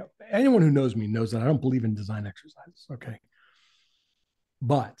them, okay? Anyone who knows me knows that I don't believe in design exercises, okay?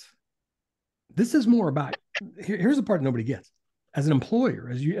 But this is more about, here's the part nobody gets. As an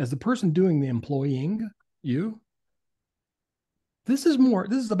employer, as the person doing the employing, this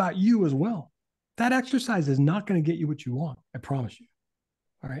is about you as well. That exercise is not going to get you what you want, I promise you.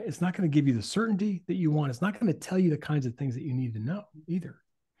 All right? It's not going to give you the certainty that you want. It's not going to tell you the kinds of things that you need to know either.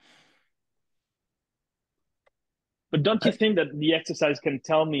 But don't you think that the exercise can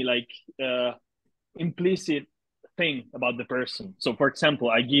tell me like implicit thing about the person. So, for example,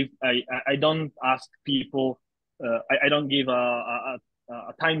 I don't ask people, I don't give a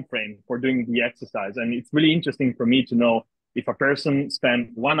time frame for doing the exercise, and it's really interesting for me to know if a person spent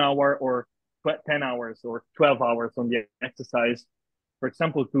 1 hour or 10 hours or 12 hours on the exercise, for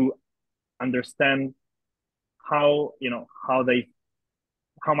example, to understand how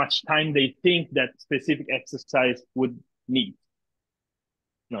how much time they think that specific exercise would need.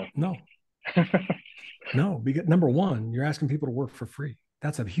 No. No, because number one, you're asking people to work for free.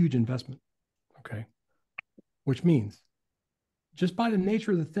 That's a huge investment. Okay. Which means just by the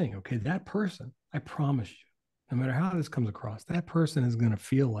nature of the thing, okay, that person, I promise you, no matter how this comes across, that person is going to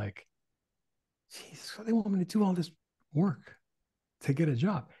feel like, Jesus, they want me to do all this work to get a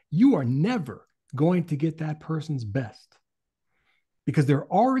job. You are never going to get that person's best because they're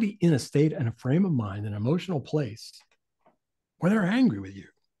already in a state and a frame of mind, an emotional place where they're angry with you.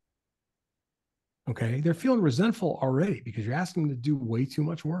 Okay. They're feeling resentful already because you're asking them to do way too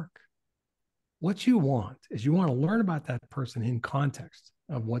much work. What you want is you want to learn about that person in context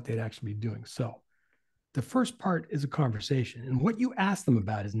of what they'd actually be doing. So the first part is a conversation. And what you ask them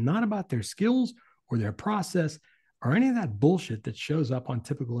about is not about their skills or their process or any of that bullshit that shows up on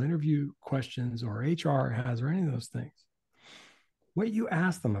typical interview questions or HR has or any of those things. What you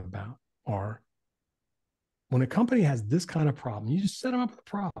ask them about are, when a company has this kind of problem, you just set them up with a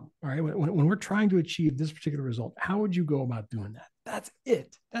problem. All right. When we're trying to achieve this particular result, how would you go about doing that? That's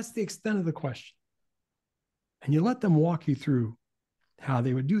it. That's the extent of the question. And you let them walk you through how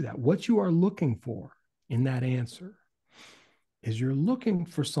they would do that. What you are looking for in that answer is you're looking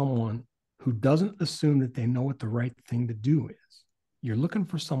for someone who doesn't assume that they know what the right thing to do is. You're looking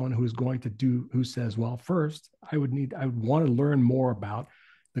for someone who is going to do, who says, well, first, I would want to learn more about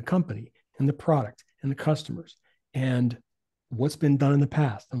the company and the product and the customers and what's been done in the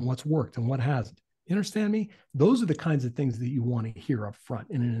past and what's worked and what hasn't. You understand me? Those are the kinds of things that you want to hear up front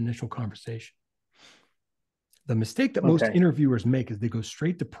in an initial conversation. The mistake that most interviewers make is they go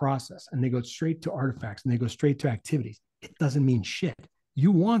straight to process and they go straight to artifacts and they go straight to activities. It doesn't mean shit.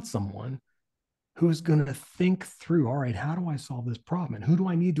 You want someone who is going to think through, all right, how do I solve this problem? And who do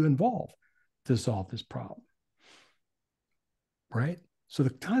I need to involve to solve this problem? Right? So the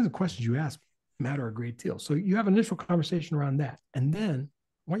kinds of questions you ask matter a great deal. So you have an initial conversation around that. And then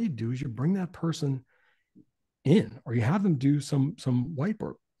what you do is you bring that person in, or you have them do some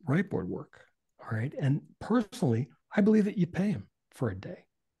whiteboard work. All right. And personally, I believe that you pay them for a day.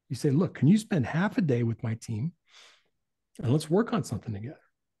 You say, look, can you spend half a day with my team and let's work on something together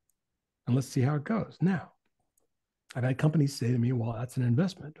and let's see how it goes. Now, I've had companies say to me, well, that's an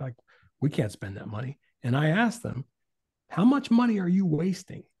investment. Like, we can't spend that money. And I ask them, how much money are you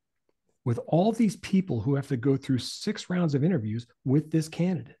wasting with all these people who have to go through 6 rounds of interviews with this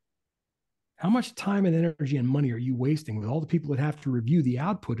candidate? How much time and energy and money are you wasting with all the people that have to review the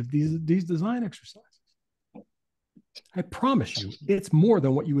output of these design exercises? I promise you, it's more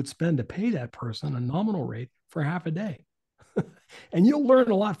than what you would spend to pay that person a nominal rate for half a day. And you'll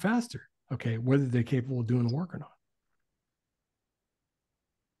learn a lot faster, okay, whether they're capable of doing the work or not.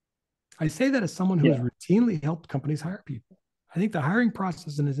 I say that as someone who has routinely helped companies hire people. I think the hiring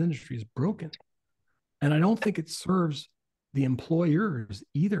process in this industry is broken. And I don't think it serves the employers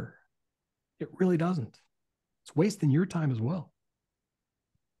either. It really doesn't. It's wasting your time as well.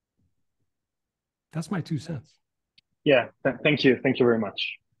 That's my 2 cents. Yeah, thank you. Thank you very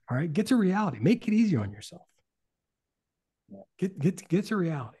much. All right, get to reality. Make it easy on yourself. Get to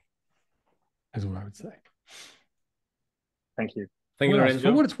reality, is what I would say. Thank you. Thank you, Lorenzo.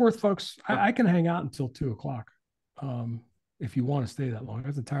 For what it's worth, folks, I can hang out until 2 o'clock. If you want to stay that long,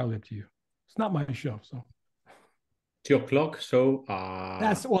 that's entirely up to you. It's not my show, so. 2 o'clock, so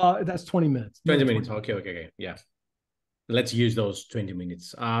that's 20 minutes. 20 minutes. Okay. Yeah. Let's use those 20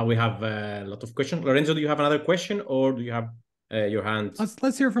 minutes. We have a lot of questions. Lorenzo, do you have another question, or do you have your hand?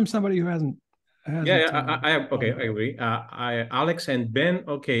 Let's hear from somebody who hasn't. I agree. Alex and Ben.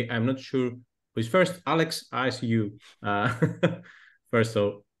 Okay, I'm not sure who's first. Alex, I see you first.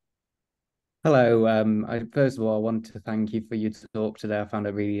 So. Hello. First of all, I want to thank you for your talk today. I found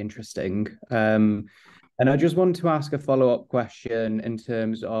it really interesting. And I just want to ask a follow-up question in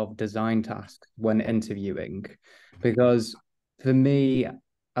terms of design tasks when interviewing, because for me,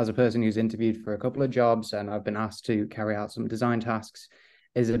 as a person who's interviewed for a couple of jobs and I've been asked to carry out some design tasks,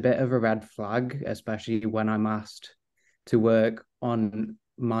 is a bit of a red flag, especially when I'm asked to work on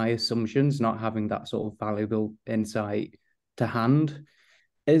my assumptions, not having that sort of valuable insight to hand.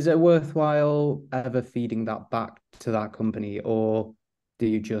 Is it worthwhile ever feeding that back to that company, or do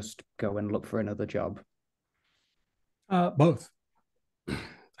you just go and look for another job? Both.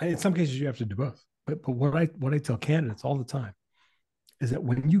 In some cases, you have to do both. But what I tell candidates all the time is that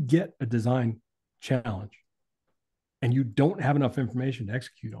when you get a design challenge and you don't have enough information to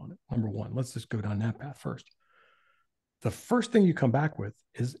execute on it, number one, let's just go down that path first. The first thing you come back with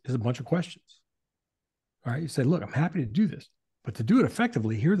is a bunch of questions. All right. You say, look, I'm happy to do this, but to do it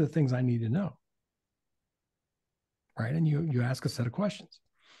effectively, here are the things I need to know. Right. And you ask a set of questions.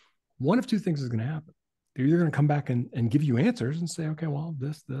 One of two things is going to happen. They're either going to come back and give you answers and say, okay, well,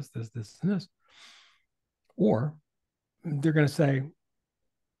 this, and this. Or they're going to say,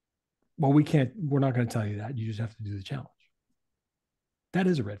 well, we're not going to tell you that. You just have to do the challenge. That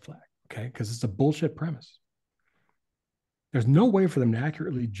is a red flag, okay? Because it's a bullshit premise. There's no way for them to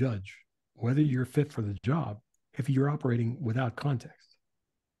accurately judge whether you're fit for the job if you're operating without context.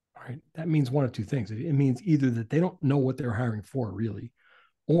 All right. That means one of two things. It means either that they don't know what they're hiring for really,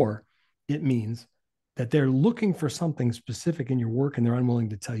 or it means that they're looking for something specific in your work and they're unwilling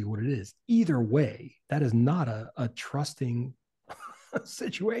to tell you what it is. Either way, that is not a trusting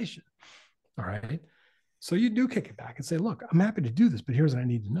situation. All right. So you do kick it back and say, look, I'm happy to do this, but here's what I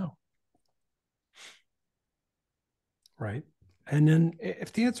need to know. Right. And then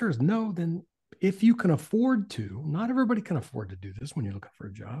if the answer is no, then if you can afford to, not everybody can afford to do this when you're looking for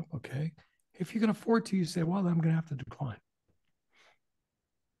a job. Okay. If you can afford to, you say, well, I'm going to have to decline.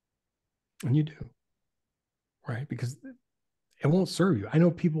 And you do. Right. Because it won't serve you. I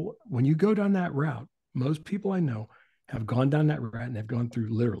know people, when you go down that route, most people I know have gone down that route and have gone through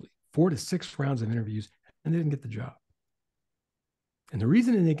literally 4 to 6 rounds of interviews and they didn't get the job. And the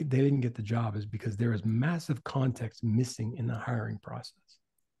reason they didn't get the job is because there is massive context missing in the hiring process.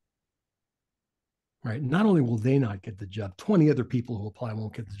 Right? Not only will they not get the job, 20 other people who apply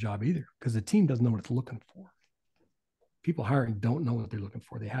won't get the job either because the team doesn't know what it's looking for. People hiring don't know what they're looking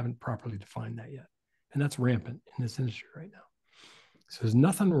for. They haven't properly defined that yet. And that's rampant in this industry right now. So there's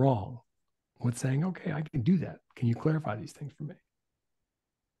nothing wrong with saying, okay, I can do that. Can you clarify these things for me?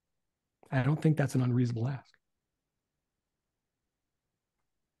 I don't think that's an unreasonable ask.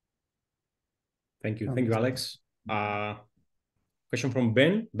 Thank you. Thank you, Alex. Question from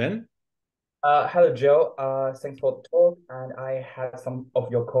Ben. Ben? Hello, Joe. Thanks for the talk. And I have some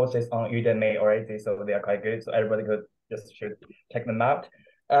of your courses on Udemy already, so they are quite good. So everybody should check them out.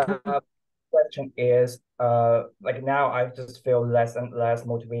 Question is, like now I just feel less and less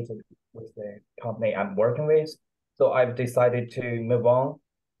motivated with the company I'm working with. So I've decided to move on,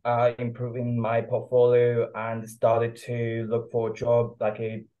 improving my portfolio and started to look for a job like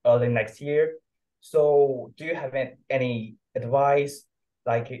early next year. So do you have any advice,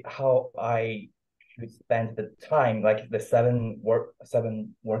 like how I should spend the time, like the 7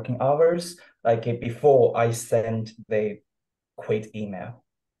 working hours, like before I send the quit email?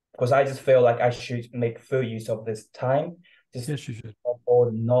 Because I just feel like I should make full use of this time, just yes, you should. all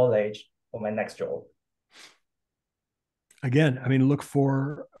the knowledge for my next job. Again, I mean, look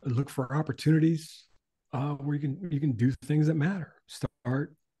for opportunities where you can do things that matter.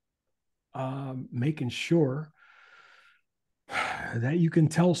 Start making sure that you can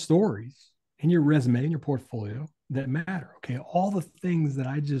tell stories in your resume, in your portfolio that matter. Okay, all the things that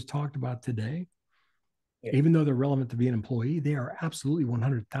I just talked about today, even though they're relevant to be an employee, they are absolutely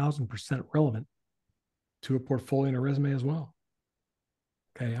 100,000% relevant to a portfolio and a resume as well.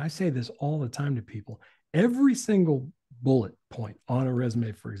 Okay, I say this all the time to people. Every single bullet point on a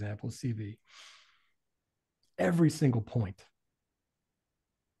resume, for example, a CV, every single point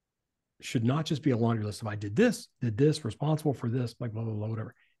should not just be a laundry list of I did this, responsible for this, like blah, blah, blah,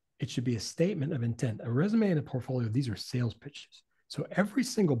 whatever. It should be a statement of intent. A resume and a portfolio, these are sales pitches. So every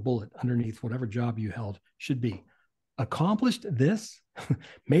single bullet underneath whatever job you held should be accomplished this,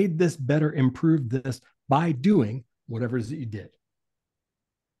 made this better, improved this by doing whatever it is that you did.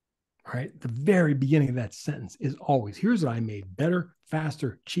 All right. The very beginning of that sentence is always, here's what I made better,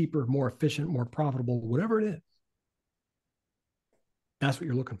 faster, cheaper, more efficient, more profitable, whatever it is. That's what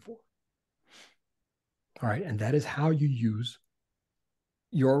you're looking for. All right. And that is how you use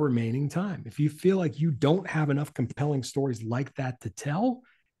your remaining time. If you feel like you don't have enough compelling stories like that to tell,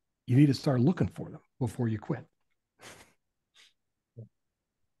 you need to start looking for them before you quit.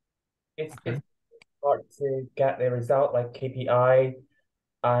 It's hard to get the result like KPI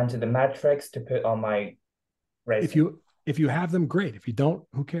and the metrics to put on my resume. If you have them, great. If you don't,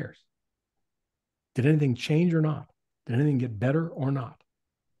 who cares? Did anything change or not? Did anything get better or not?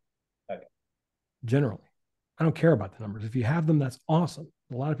 Okay. Generally, I don't care about the numbers. If you have them, that's awesome.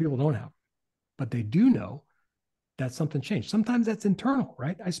 A lot of people don't have them, but they do know that something changed. Sometimes that's internal,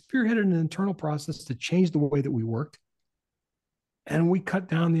 right? I spearheaded an internal process to change the way that we worked, and we cut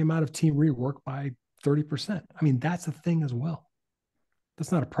down the amount of team rework by 30%. I mean, that's a thing as well.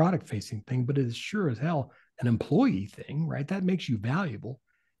 That's not a product facing thing, but it is sure as hell an employee thing, right? That makes you valuable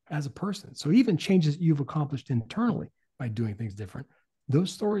as a person. So even changes you've accomplished internally by doing things different,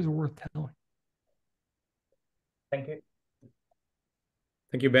 those stories are worth telling. Thank you.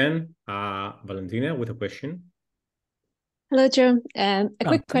 Thank you, Ben. Valentina with a question. Hello, Joe. A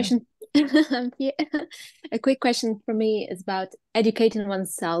quick question. Yeah. A quick question for me is about educating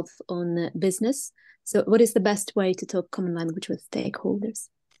oneself on business. So what is the best way to talk common language with stakeholders?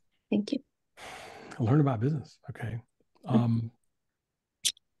 Thank you. Learn about business. Okay.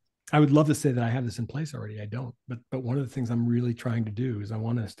 I would love to say that I have this in place already. I don't, but one of the things I'm really trying to do is I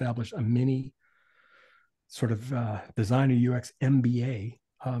want to establish a mini sort of design or UX MBA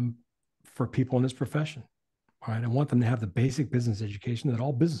for people in this profession. All right. I want them to have the basic business education that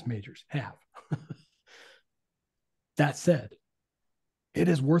all business majors have. That said, it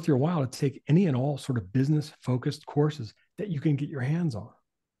is worth your while to take any and all sort of business focused courses that you can get your hands on.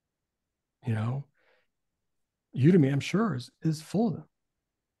 You know, Udemy, I'm sure, is full of them.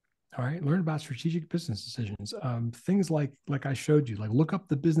 All right. Learn about strategic business decisions. Things like I showed you, like look up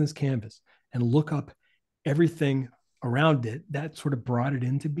the business canvas and look up everything around it that sort of brought it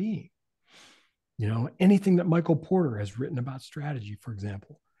into being. You know, anything that Michael Porter has written about strategy, for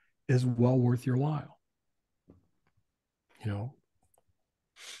example, is well worth your while. You know,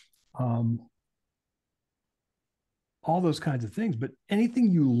 all those kinds of things. But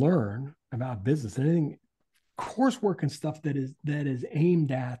anything you learn about business, anything coursework and stuff that is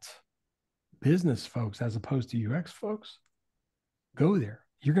aimed at business folks as opposed to UX folks, go there.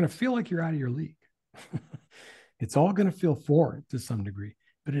 You're going to feel like you're out of your league. It's all going to feel foreign to some degree,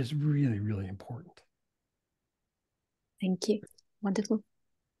 but it's really, really important. Thank you. Wonderful.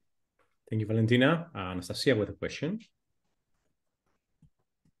 Thank you, Valentina. Anastasia with a question.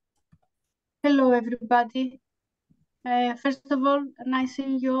 Hello, everybody. First of all, nice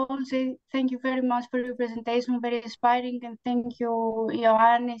seeing you all. Thank you very much for your presentation, very inspiring, and thank you,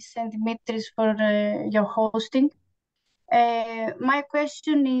 Ioannis and Dimitris, for your hosting. My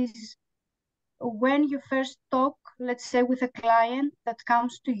question is, when you first talk, let's say, with a client that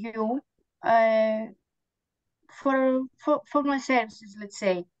comes to you for my services, let's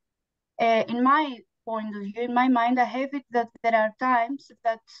say, in my point of view, in my mind, I have it that there are times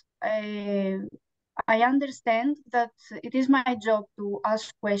that I understand that it is my job to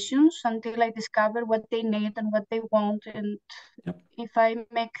ask questions until I discover what they need and what they want. And if I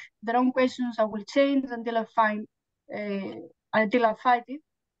make the wrong questions, I will change until I find, until I fight it.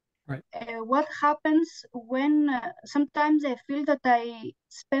 Right. What happens when sometimes I feel that I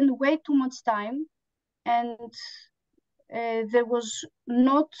spend way too much time and there was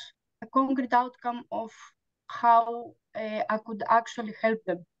not a concrete outcome of how I could actually help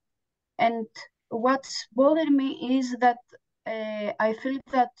them. And what's bothering me is that I feel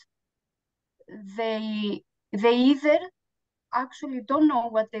that they either actually don't know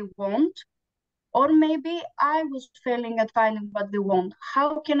what they want, or maybe I was failing at finding what they want.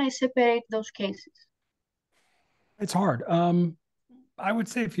 How can I separate those cases? It's hard. I would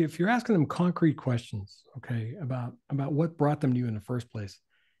say if you're asking them concrete questions, okay, about what brought them to you in the first place,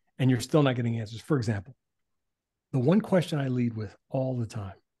 and you're still not getting answers. For example, the one question I lead with all the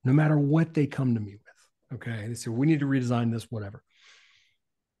time, no matter what they come to me with, okay, they say, we need to redesign this, whatever.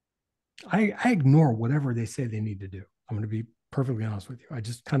 I ignore whatever they say they need to do. I'm going to be perfectly honest with you. I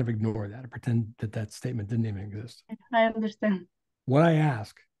just kind of ignore that. I pretend that statement didn't even exist. I understand. What I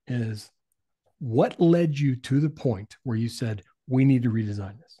ask is, what led you to the point where you said, we need to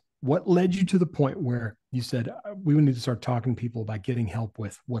redesign this? What led you to the point where you said, we need to start talking to people about getting help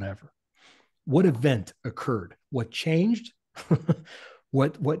with whatever? What event occurred? What changed?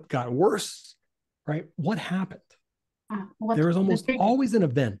 What got worse? Right? What happened? There is almost always an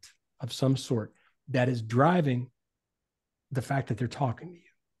event of some sort that is driving the fact that they're talking to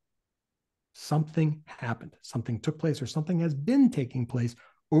you. Something happened, something took place, or something has been taking place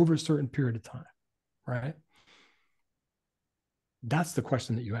over a certain period of time, right? That's the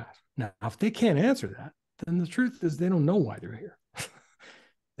question that you ask. Now, if they can't answer that, then the truth is they don't know why they're here.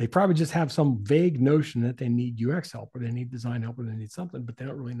 They probably just have some vague notion that they need UX help, or they need design help, or they need something, but they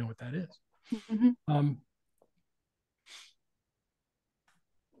don't really know what that is. Mm-hmm.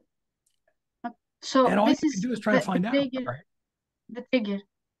 So and all this you can do is try to find out. Right? The trigger.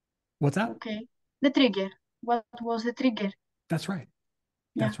 What's that? Okay. The trigger. What was the trigger? That's right.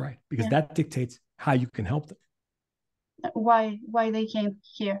 That's right. Because that dictates how you can help them. Why they came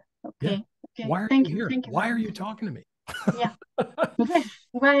here. Okay. Okay. Why are Thank you you. here? Thank you. Why are you talking to me? Yeah.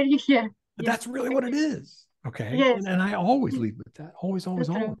 Why are you here? But that's really what it is. Okay. Yes. And I always lead with that. Always.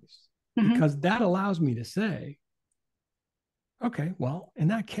 Mm-hmm. Because that allows me to say, Okay, well, in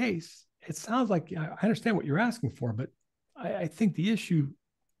that case, it sounds like I understand what you're asking for, but I think the issue,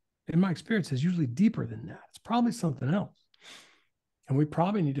 in my experience, is usually deeper than that. It's probably something else. And we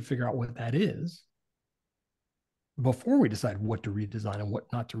probably need to figure out what that is before we decide what to redesign and what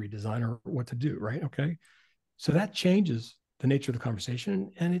not to redesign or what to do, right? Okay. So that changes the nature of the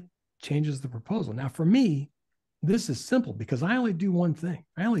conversation and it changes the proposal. Now, for me, this is simple because I only do one thing.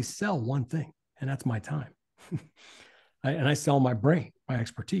 I only sell one thing, and that's my time. And I sell my brain, my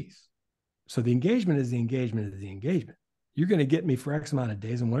expertise. So the engagement is the engagement is the engagement. You're going to get me for X amount of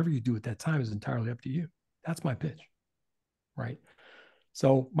days, and whatever you do at that time is entirely up to you. That's my pitch, right?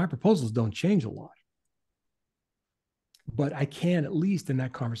 So my proposals don't change a lot. But I can, at least in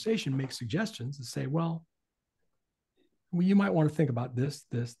that conversation, make suggestions and say, well, you might want to think about this,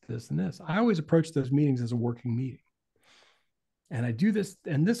 this, this, and this. I always approach those meetings as a working meeting. And I do this,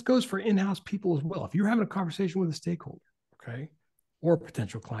 and this goes for in-house people as well. If you're having a conversation with a stakeholder, okay, or a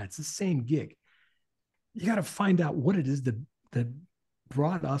potential client, it's the same gig. You got to find out what it is that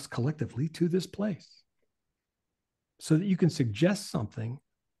brought us collectively to this place so that you can suggest something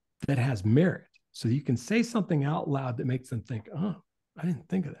that has merit, so that you can say something out loud that makes them think, oh, I didn't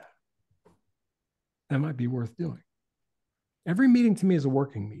think of that. That might be worth doing. Every meeting to me is a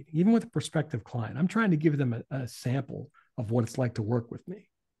working meeting, even with a prospective client. I'm trying to give them a sample of what it's like to work with me.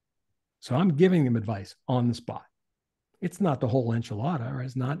 So I'm giving them advice on the spot. It's not the whole enchilada, or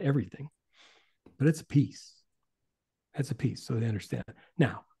it's not everything, but it's a piece. It's a piece, so they understand.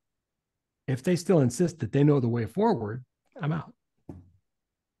 Now, if they still insist that they know the way forward, I'm out.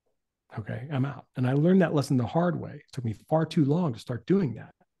 Okay, I'm out. And I learned that lesson the hard way. It took me far too long to start doing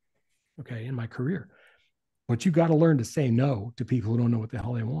that, okay, in my career. But you got to learn to say no to people who don't know what the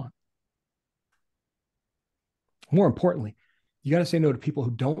hell they want. More importantly, you got to say no to people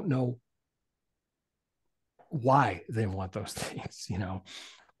who don't know why they want those things, you know,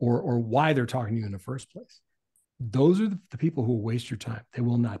 or why they're talking to you in the first place. Those are the people who will waste your time. They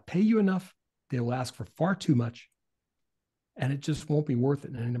will not pay you enough. They will ask for far too much. And it just won't be worth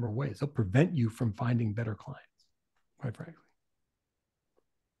it in any number of ways. They'll prevent you from finding better clients, quite frankly.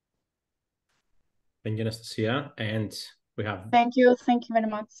 Thank you, Anastasia. And we have... Thank you. Thank you very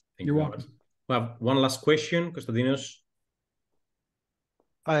much. You're welcome. We have one last question, Konstantinos.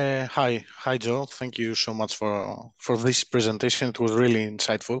 Hi, Joe. Thank you so much for this presentation. It was really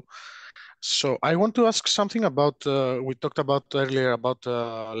insightful. So I want to ask something about, we talked about earlier about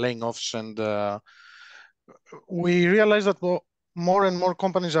laying offs, and we realize that more and more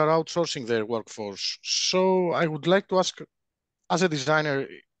companies are outsourcing their workforce. So I would like to ask, as a designer,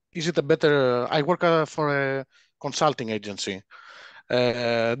 is it a better, I work for a consulting agency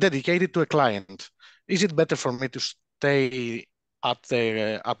dedicated to a client. Is it better for me to stay at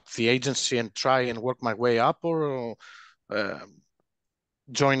the agency and try and work my way up, or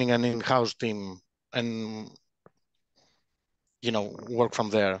joining an in-house team and, you know, work from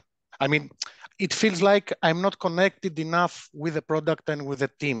there? I mean, it feels like I'm not connected enough with the product and with the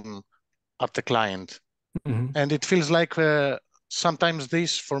team at the client. Mm-hmm. And it feels like sometimes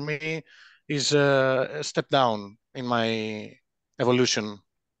this for me is a step down in my evolution.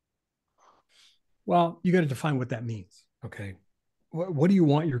 Well, you got to define what that means. Okay. What do you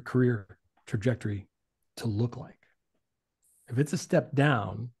want your career trajectory to look like? If it's a step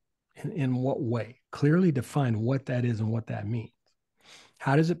down, in what way? Clearly define what that is and what that means.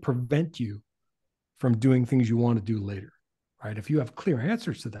 How does it prevent you from doing things you want to do later, right? If you have clear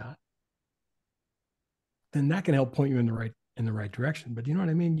answers to that, then that can help point you in the right direction. But you know what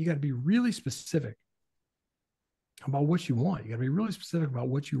I mean? You got to be really specific about what you want. You got to be really specific about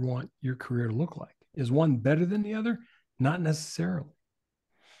what you want your career to look like. Is one better than the other? Not necessarily.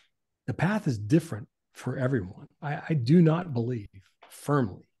 The path is different for everyone. I do not believe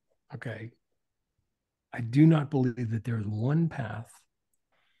firmly, okay? I do not believe that there is one path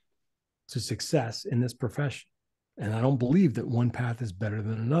to success in this profession. And I don't believe that one path is better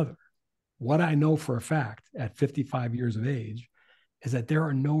than another. What I know for a fact at 55 years of age is that there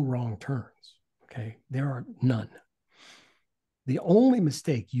are no wrong turns, okay? There are none. The only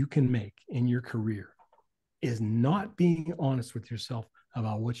mistake you can make in your career is not being honest with yourself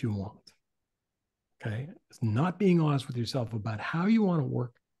about what you want, okay? It's not being honest with yourself about how you want to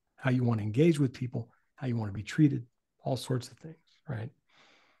work, how you want to engage with people, how you want to be treated, all sorts of things, right?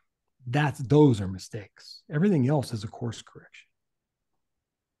 Those are mistakes. Everything else is a course correction.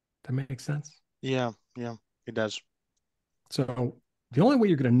 That makes sense? Yeah, it does. So the only way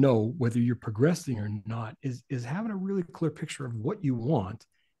you're going to know whether you're progressing or not is having a really clear picture of what you want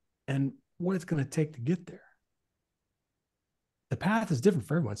and what it's going to take to get there. The path is different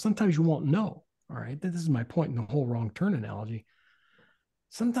for everyone. Sometimes you won't know, All right. This is my point in the whole wrong turn analogy.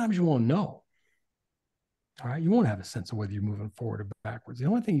 Sometimes you won't know. All right. You won't have a sense of whether you're moving forward or backwards. The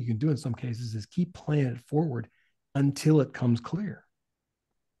only thing you can do in some cases is keep playing it forward until it comes clear.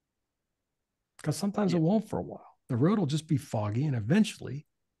 Because sometimes it won't for a while. The road will just be foggy and eventually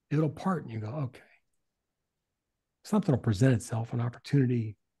it'll part and you go, okay. Something will present itself, an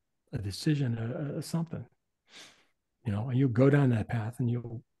opportunity, a decision, something. You know, and you'll go down that path and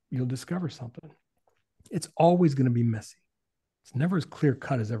you'll discover something. It's always going to be messy. It's never as clear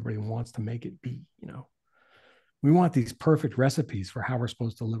cut as everybody wants to make it be, you know. We want these perfect recipes for how we're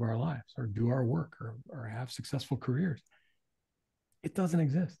supposed to live our lives or do our work or have successful careers. It doesn't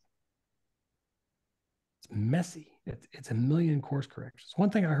exist. It's messy. It's a million course corrections. One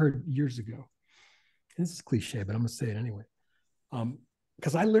thing I heard years ago, and this is cliche, but I'm going to say it anyway,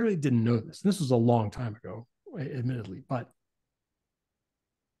 because I literally didn't know this. This was a long time ago, admittedly, but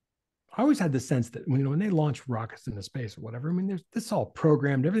I always had the sense that when they launch rockets into space or whatever, I mean, this is all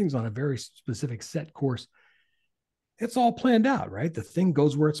programmed. Everything's on a very specific set course. It's all planned out, right? The thing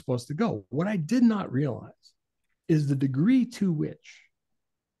goes where it's supposed to go. What I did not realize is the degree to which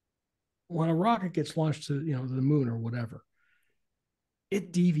when a rocket gets launched to, the moon or whatever,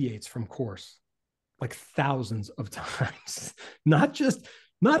 it deviates from course like thousands of times, not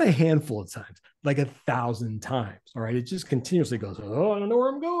a handful of times, like 1,000 times. All right. It just continuously goes, oh, I don't know where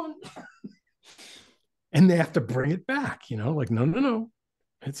I'm going. And they have to bring it back, like, no,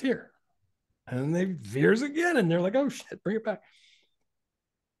 it's here. And they veers again. And they're like, oh shit, bring it back.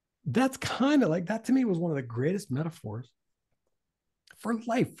 That's kind of like, that to me was one of the greatest metaphors for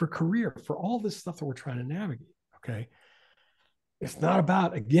life, for career, for all this stuff that we're trying to navigate. Okay. It's not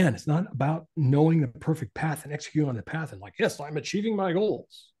about knowing the perfect path and executing on the path and like, yes, I'm achieving my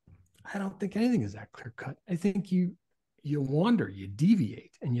goals. I don't think anything is that clear cut. I think you wander, you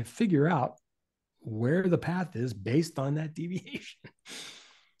deviate, and you figure out where the path is based on that deviation.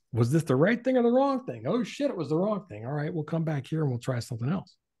 Was this the right thing or the wrong thing? Oh shit, it was the wrong thing. All right, we'll come back here and we'll try something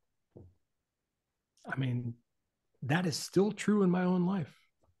else. I mean, that is still true in my own life.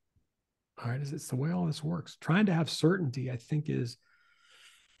 All right, it's the way all this works. Trying to have certainty, I think, it's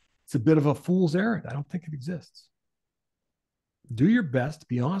a bit of a fool's errand. I don't think it exists. Do your best.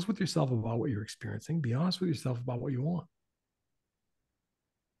 Be honest with yourself about what you're experiencing. Be honest with yourself about what you want.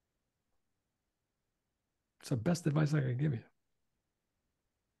 It's the best advice I can give you.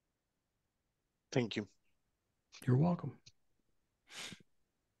 Thank you. You're welcome.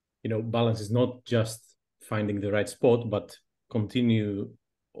 Balance is not just finding the right spot, but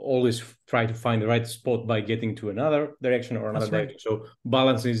always try to find the right spot by getting to another direction or another direction. So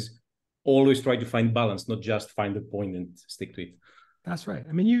balance is always try to find balance, not just find the point and stick to it. That's right.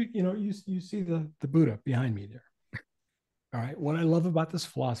 I mean, you see the Buddha behind me there. All right. What I love about this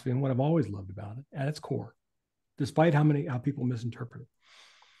philosophy and what I've always loved about it at its core, despite how people misinterpret it,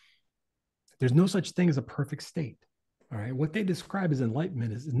 there's no such thing as a perfect state. All right. What they describe as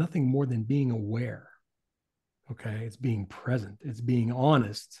enlightenment is nothing more than being aware. Okay. It's being present. It's being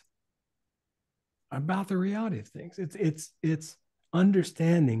honest about the reality of things. It's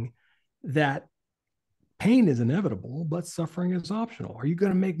understanding that pain is inevitable, but suffering is optional. Are you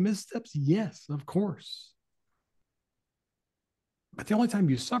going to make missteps? Yes, of course. But the only time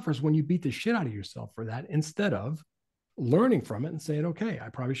you suffer is when you beat the shit out of yourself for that instead of learning from it and saying, okay, I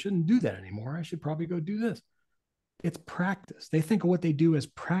probably shouldn't do that anymore. I should probably go do this. It's practice. They think of what they do as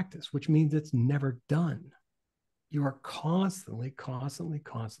practice, which means it's never done. You are constantly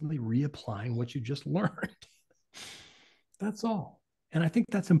reapplying what you just learned. That's all. And I think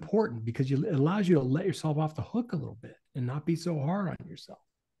that's important because it allows you to let yourself off the hook a little bit and not be so hard on yourself.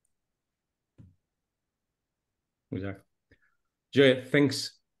 Exactly. Joe,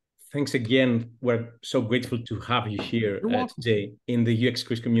 thanks again. We're so grateful to have you here today in the UX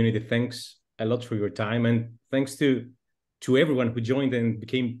Quiz community. Thanks a lot for your time, and thanks to everyone who joined and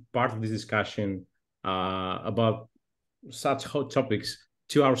became part of this discussion about such hot topics.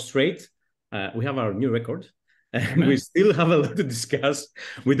 2 hours straight. We have our new record, and we still have a lot to discuss.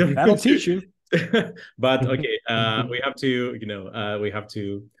 We don't. That'll teach you. But okay, we have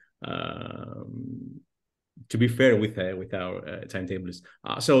to be fair with our timetables.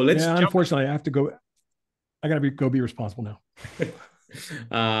 So let's. Yeah, unfortunately, I have to go. I gotta go be responsible now.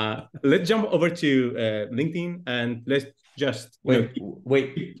 Let's jump over to LinkedIn and let's just wait.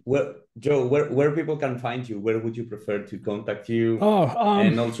 Well, Joe, where people can find you? Where would you prefer to contact you?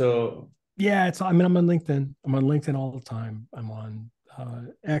 And also, yeah, I'm on LinkedIn. I'm on LinkedIn all the time. I'm on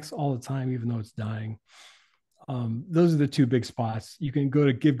X all the time, even though it's dying. Those are the two big spots. You can go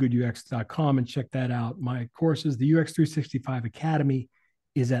to givegoodux.com and check that out. My courses, the UX 365 Academy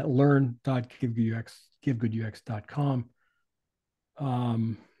is at learn.givegoodux.com.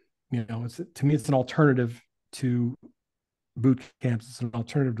 You know, to me, it's an alternative to boot camps. It's an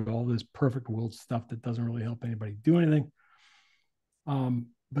alternative to all this perfect world stuff that doesn't really help anybody do anything.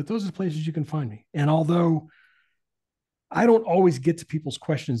 But those are the places you can find me. And although I don't always get to people's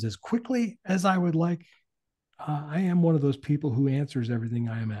questions as quickly as I would like, I am one of those people who answers everything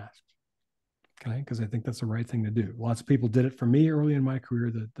I am asked. Okay, because I think that's the right thing to do. Lots of people did it for me early in my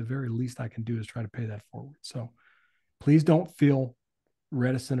career. The very least I can do is try to pay that forward. So please don't feel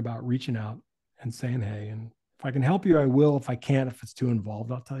reticent about reaching out and saying, hey, and if I can help you, I will. If I can't, if it's too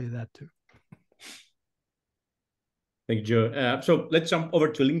involved, I'll tell you that too. Thank you, Joe. So let's jump over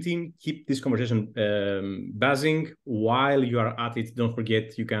to LinkedIn. Keep this conversation buzzing. While you are at it, don't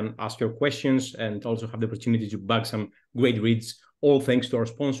forget you can ask your questions and also have the opportunity to bag some great reads, all thanks to our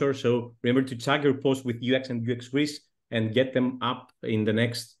sponsor. So remember to tag your post with UX and UX Greece and get them up in the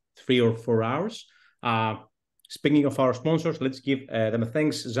next 3 or 4 hours. Speaking of our sponsors, let's give them a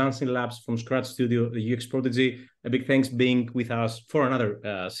thanks. Janssen Labs from Scratch Studio, the UX Prodigy. A big thanks being with us for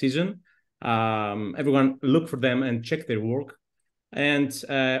another season. Everyone look for them and check their work. And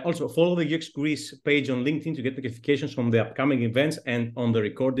also follow the UX Greece page on LinkedIn to get notifications from the upcoming events and on the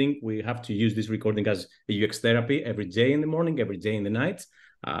recording. We have to use this recording as a UX therapy every day in the morning, every day in the night.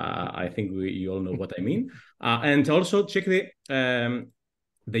 I think you all know what I mean. And also check the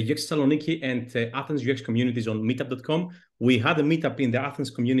UX Thessaloniki and Athens UX communities on meetup.com. We had a meetup in the Athens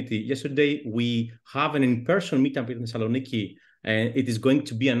community yesterday. We have an in-person meetup in Thessaloniki, and it is going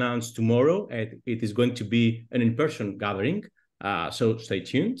to be announced tomorrow. And it is going to be an in-person gathering. So stay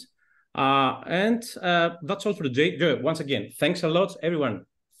tuned. And that's all for today. Once again, thanks a lot, everyone.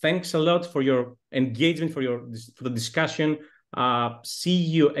 Thanks a lot for your engagement, for the discussion. See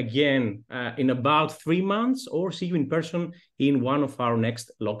you again in about 3 months, or see you in person in one of our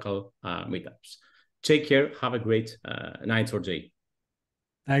next local meetups. Take care. Have a great night or day.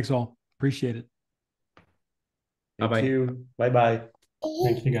 Thanks all. Appreciate it. Bye-bye. Thank you. Bye-bye.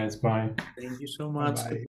 Thank you, guys. Bye. Thank you so much. Bye-bye.